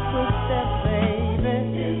hearing footsteps, baby,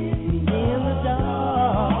 in the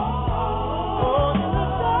dark. Oh, in the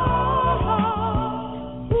dark.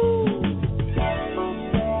 Ooh.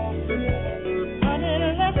 Honey,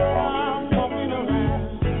 let's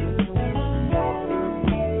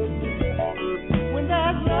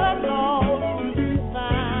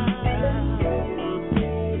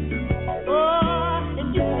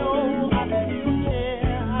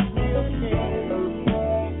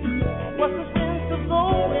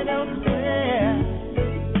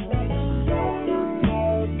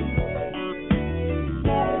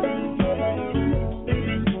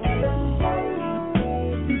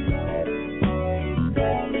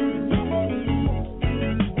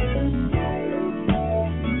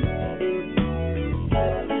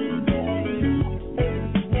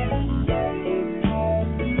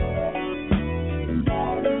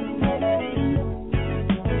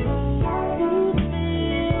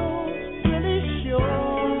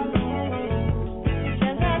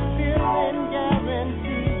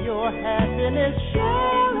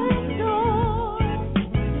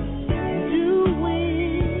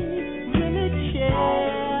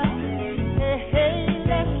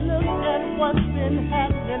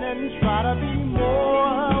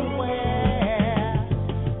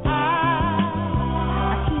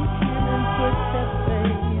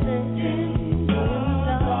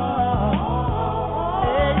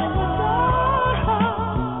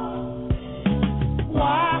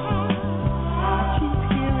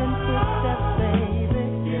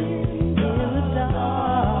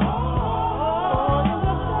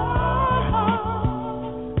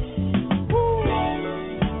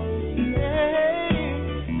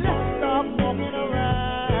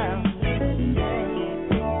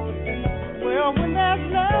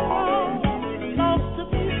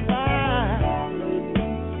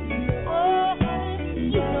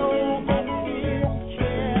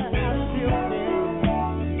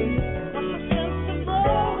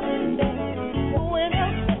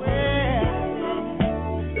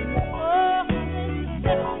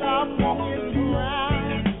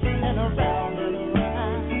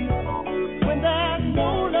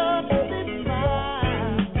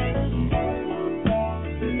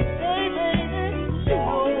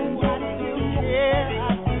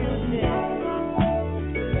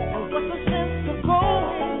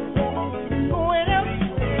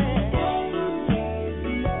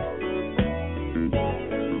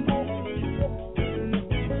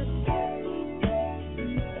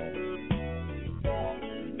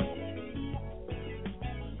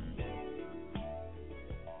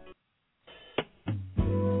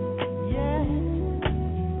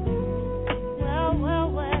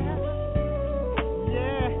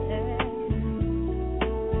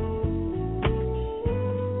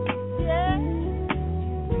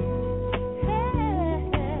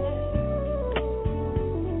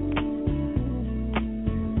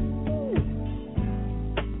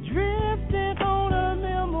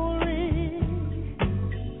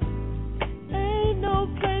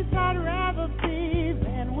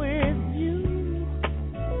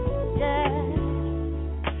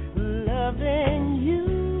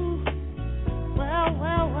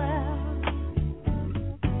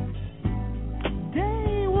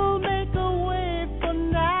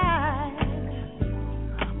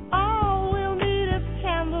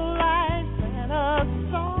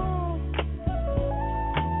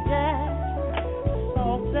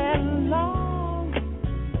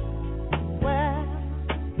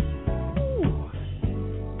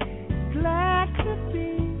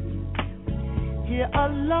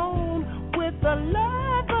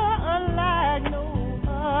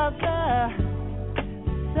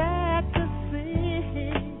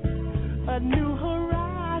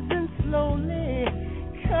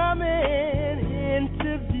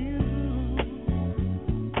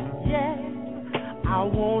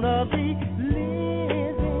wanna be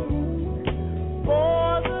living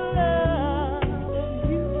for the love of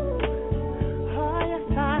you. Oh, yes,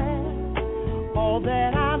 I am. All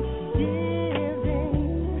that I'm giving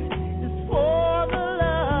is for the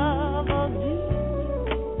love of you.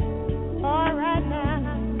 All right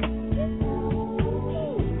now,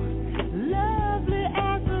 lovely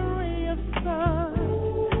as a ray of sun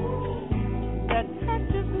that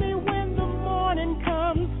touches me when the morning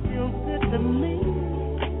comes, feels good to me.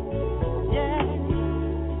 Yeah,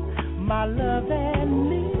 my love and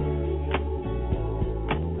me.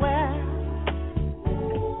 Well,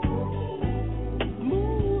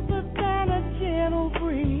 smoother than a gentle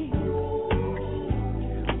breeze,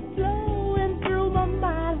 flowing through my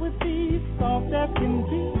mind with ease, soft as can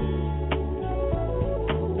be.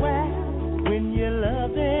 Well, when you're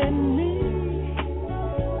loving me,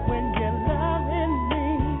 when you're loving me,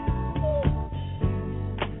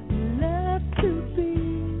 love to be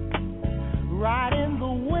riding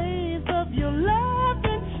the waves of your love,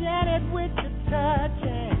 enchanted with your touch.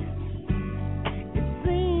 And it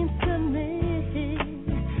seems to me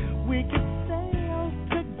we could sail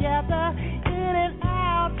together in and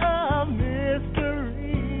out of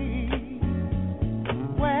mystery.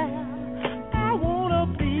 Well, I wanna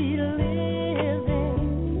be living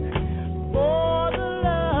for the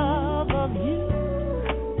love of you.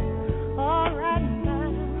 All right now,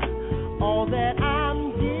 all that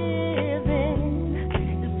I'm giving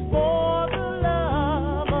is for the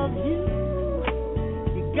love of you.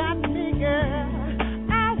 You got me, girl.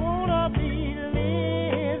 I wanna be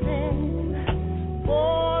living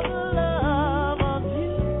for the love of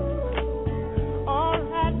you. All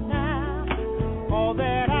right now, all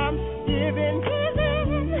that I'm giving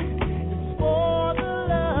is for the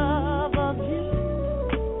love of you.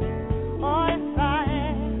 Oh, yes, I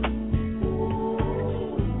am.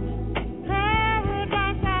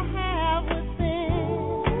 Paradise I have within.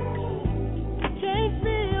 Can't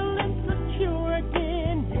feel insecure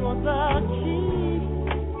again. You're the key.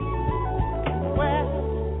 Well,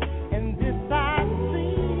 and this I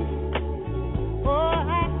see. Oh,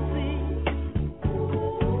 I see.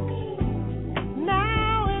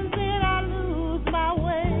 Now and then I lose my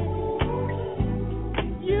way,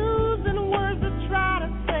 using words to try to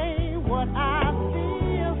say what I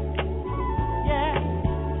feel. Yeah,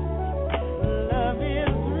 love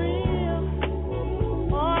is real.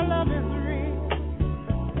 Oh, love is real.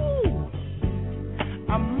 Ooh,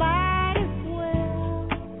 I might as well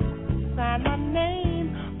sign my name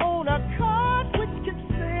on a card which could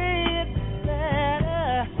say it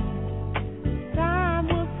better. Time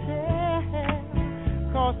will tell,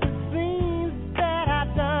 'cause it seems that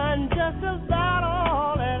I've done just about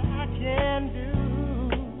all that I can do.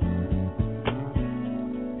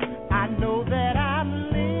 I know that I'm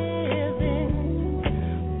living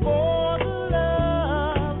for the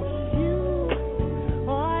love of you.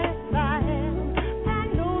 Oh, yes, I am. I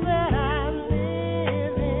know that I'm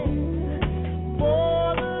living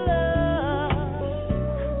for the love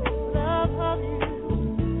of you.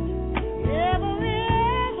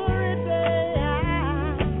 Every day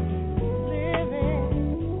I'm living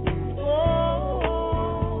for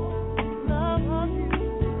love of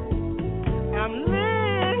you. I'm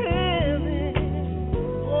living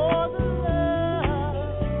for the love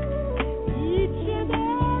each and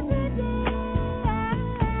every day.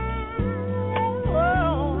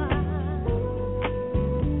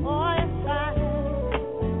 Oh, yes,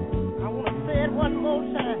 I want to say it one more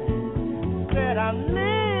time. Said I'm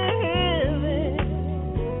living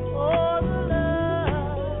for the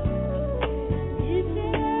love each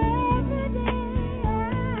and every day.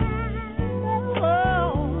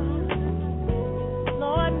 Oh,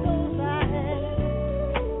 Lord knows I am.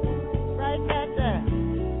 Right back there.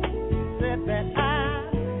 Said that I'm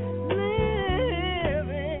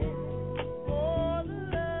living for the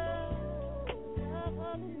love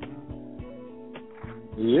of you.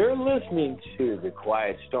 You're listening to The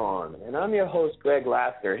Quiet Storm, and I'm your host, Greg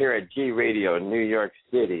Lassiter, here at G Radio, New York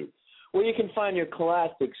City, where you can find your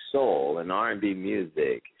classic soul and R&B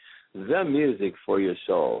music, the music for your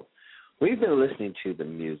soul. We've been listening to the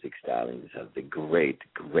music stylings of the great,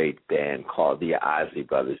 great band called the Isley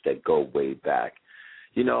Brothers that go way back.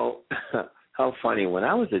 You know, how funny, when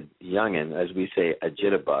I was a youngin', as we say, a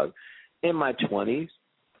jitterbug, in my 20s,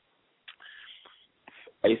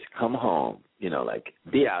 I used to come home, you know, like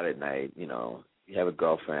be out at night, you know, you have a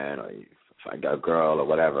girlfriend or you find a girl or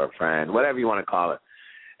whatever, a friend, whatever you want to call it.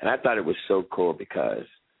 And I thought it was so cool because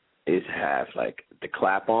it used to have like the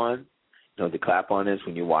clap on. You know what the clap on is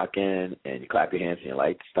when you walk in and you clap your hands and your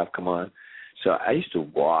light stuff come on. So I used to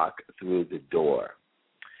walk through the door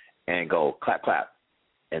and go clap, clap.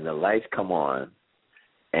 and the lights come on,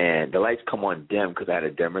 and the lights come on dim because I had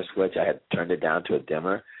a dimmer switch. I had turned it down to a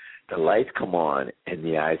dimmer. The lights come on, and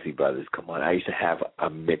the Isley Brothers come on. I used to have a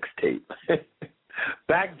mixtape.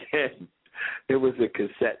 Back then, it was a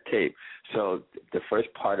cassette tape. So the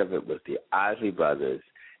first part of it was the Isley Brothers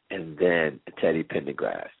and then Teddy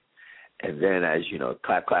Pendergrass. And then, as you know,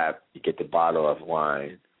 clap, clap, you get the bottle of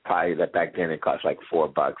wine. Probably that back then it cost like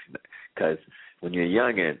 $4 because when you're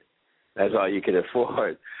youngin', that's all you could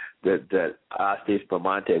afford. The Asti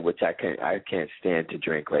Spumante, which I can't stand to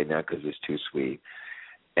drink right now because it's too sweet.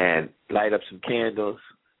 And light up some candles,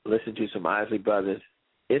 listen to some Isley Brothers.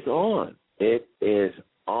 It's on. It is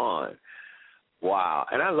on. Wow.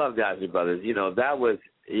 And I love the Isley Brothers. You know, that was,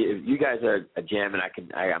 you guys are jamming.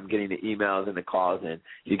 I'm getting the emails and the calls, and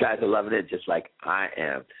you guys are loving it just like I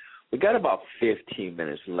am. We got about 15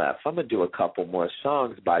 minutes left. I'm going to do a couple more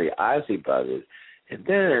songs by the Isley Brothers, and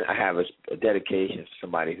then I have a dedication for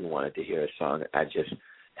somebody who wanted to hear a song I just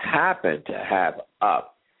happened to have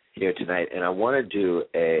up here tonight. And I want to do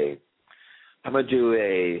I'm going to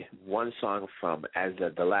do one song from, as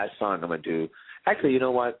the last song I'm going to do. Actually, you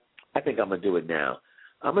know what? I think I'm going to do it now.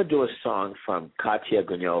 I'm going to do a song from Katia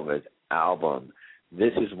Gunova's album.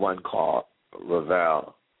 This is one called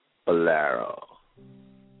Ravel Bolero.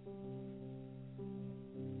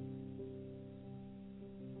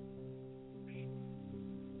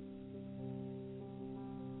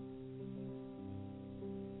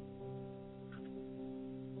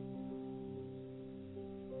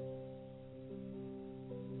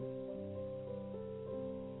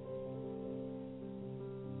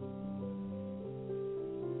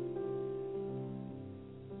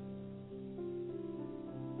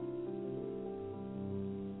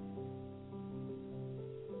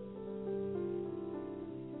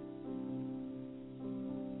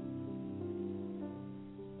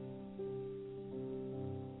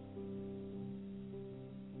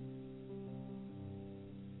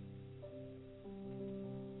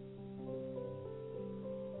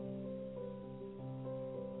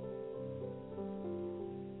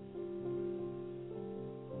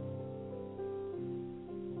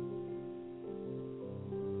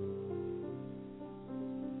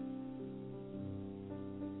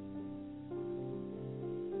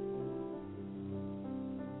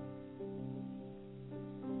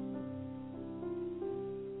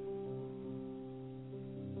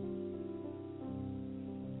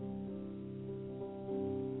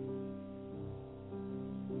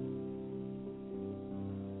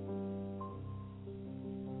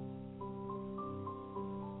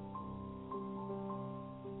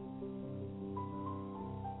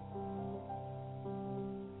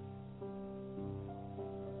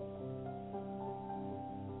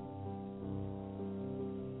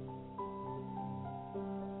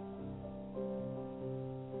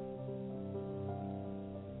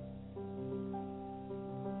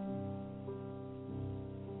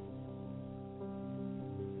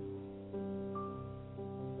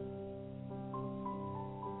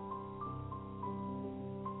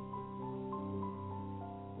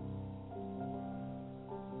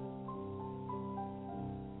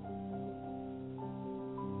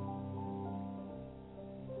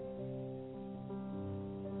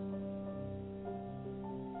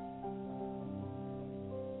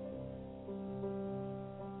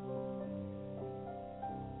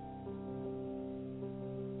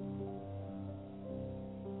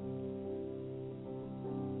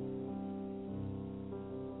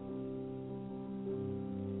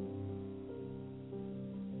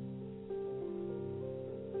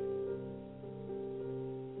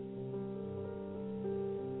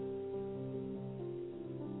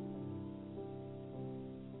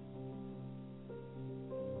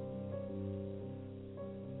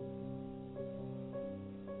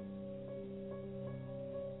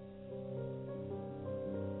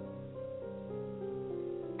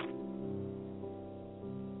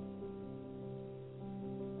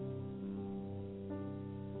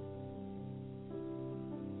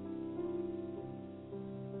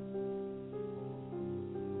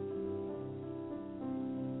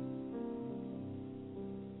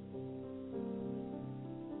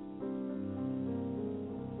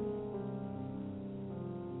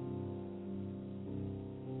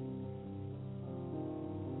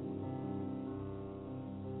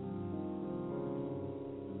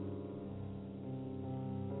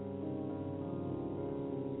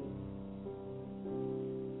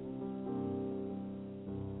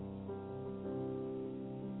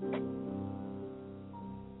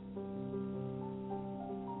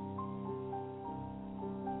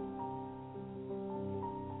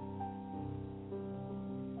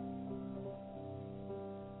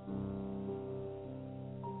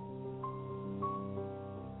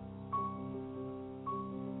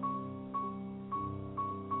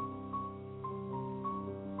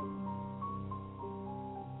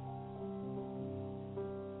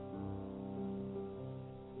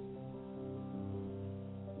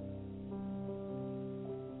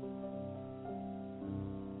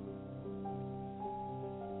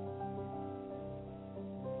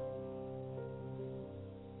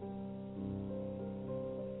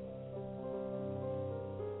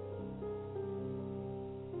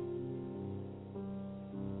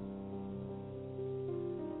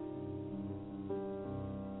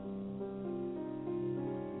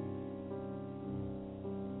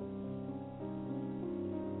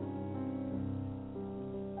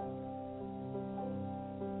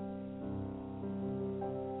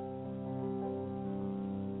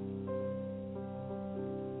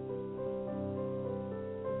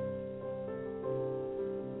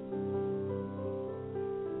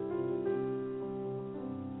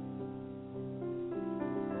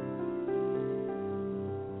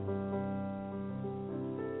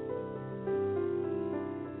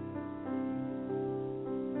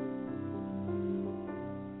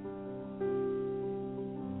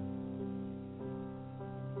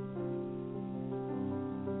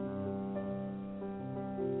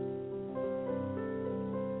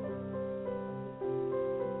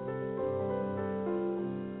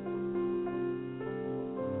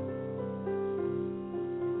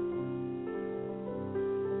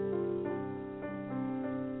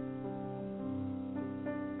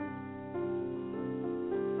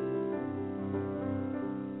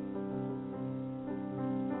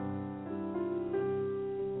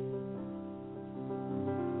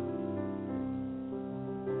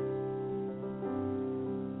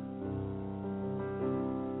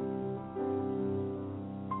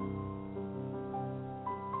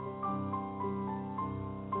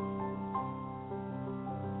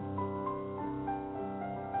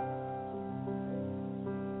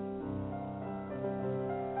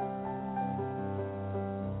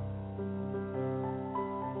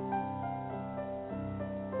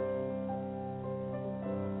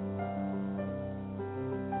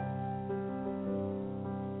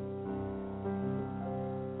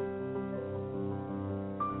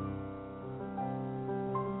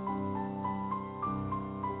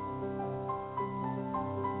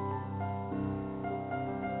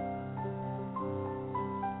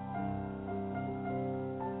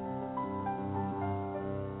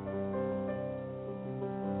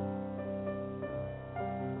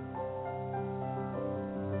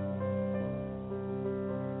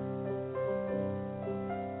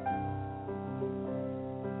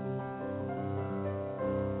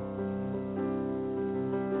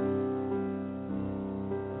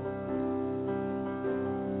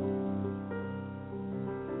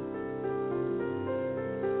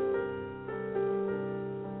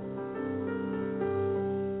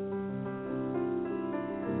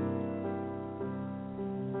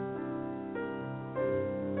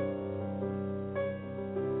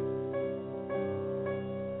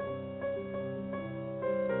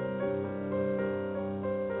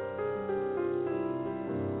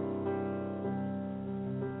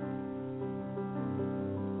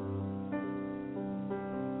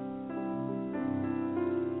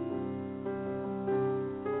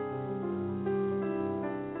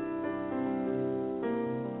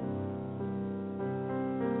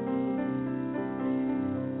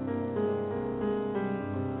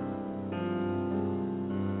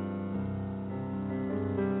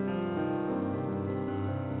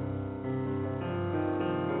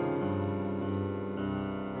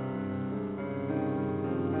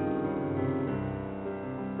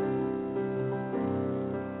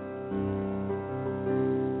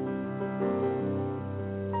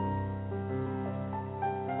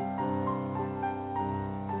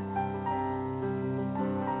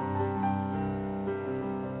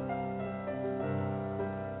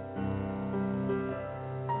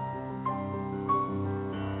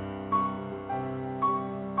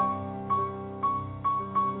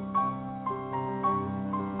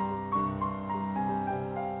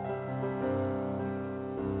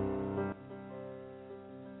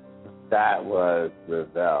 That was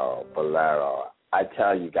Ravel Bolero. I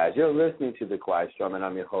tell you guys, you're listening to The Quiet Storm, and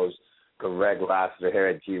I'm your host, Greg Lassiter, here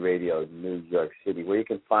at G Radio, New York City, where you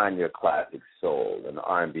can find your classic soul and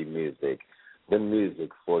R&B music, the music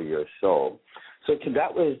for your soul. So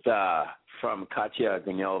that was from Katia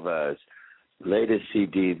Gnova's latest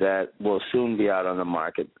CD that will soon be out on the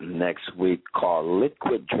market next week, called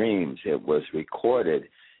Liquid Dreams. It was recorded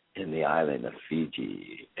in the island of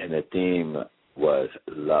Fiji, and the theme was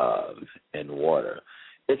love and water.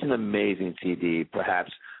 It's an amazing CD. Perhaps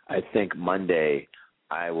I think Monday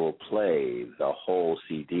I will play the whole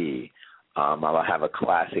CD. I'll have a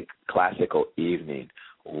classical evening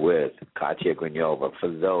with Katia Granova for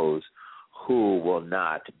those who will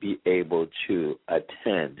not be able to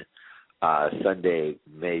attend Sunday,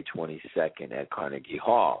 May 22nd at Carnegie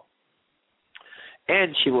Hall.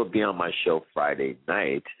 And she will be on my show Friday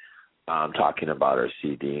night talking about her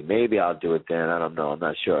CD. Maybe I'll do it then. I don't know. I'm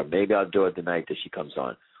not sure. Maybe I'll do it the night that she comes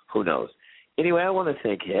on. Who knows? Anyway, I want to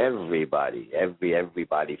thank everybody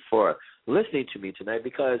for listening to me tonight,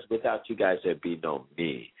 because without you guys, there'd be no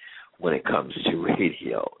me when it comes to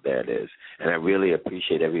radio. There it is. And I really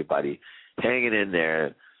appreciate everybody hanging in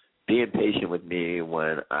there, being patient with me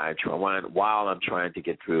while I'm trying to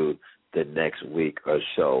get through the next week or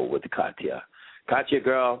so with Katia. Katia,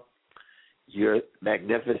 girl, you're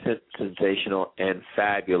magnificent, sensational, and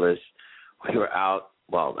fabulous. We were out.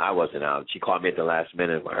 Well, I wasn't out. She called me at the last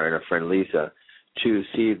minute, her and her friend Lisa, to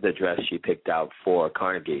see the dress she picked out for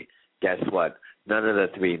Carnegie. Guess what? None of the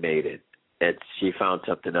three made it. She found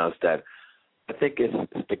something else that I think is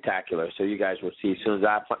spectacular. So you guys will see. As soon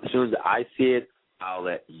as I see it, I'll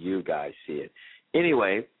let you guys see it.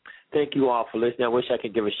 Anyway, thank you all for listening. I wish I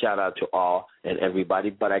could give a shout-out to all and everybody,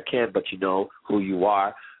 but I can't. But you know who you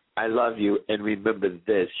are. I love you, and remember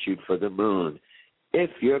this, shoot for the moon. If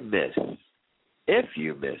you miss,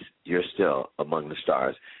 you're still among the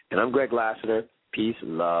stars. And I'm Greg Lassiter. Peace,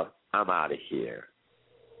 love. I'm out of here.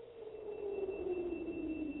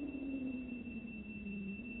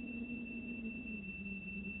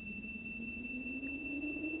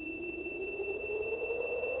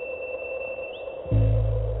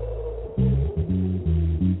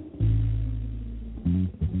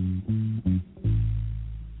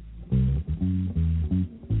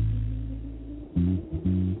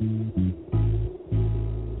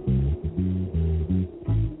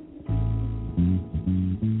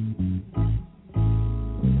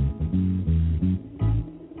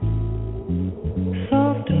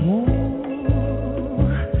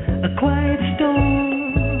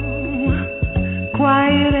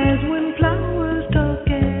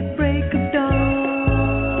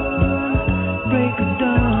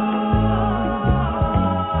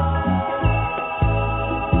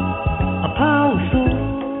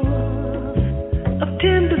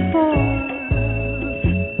 Tender force,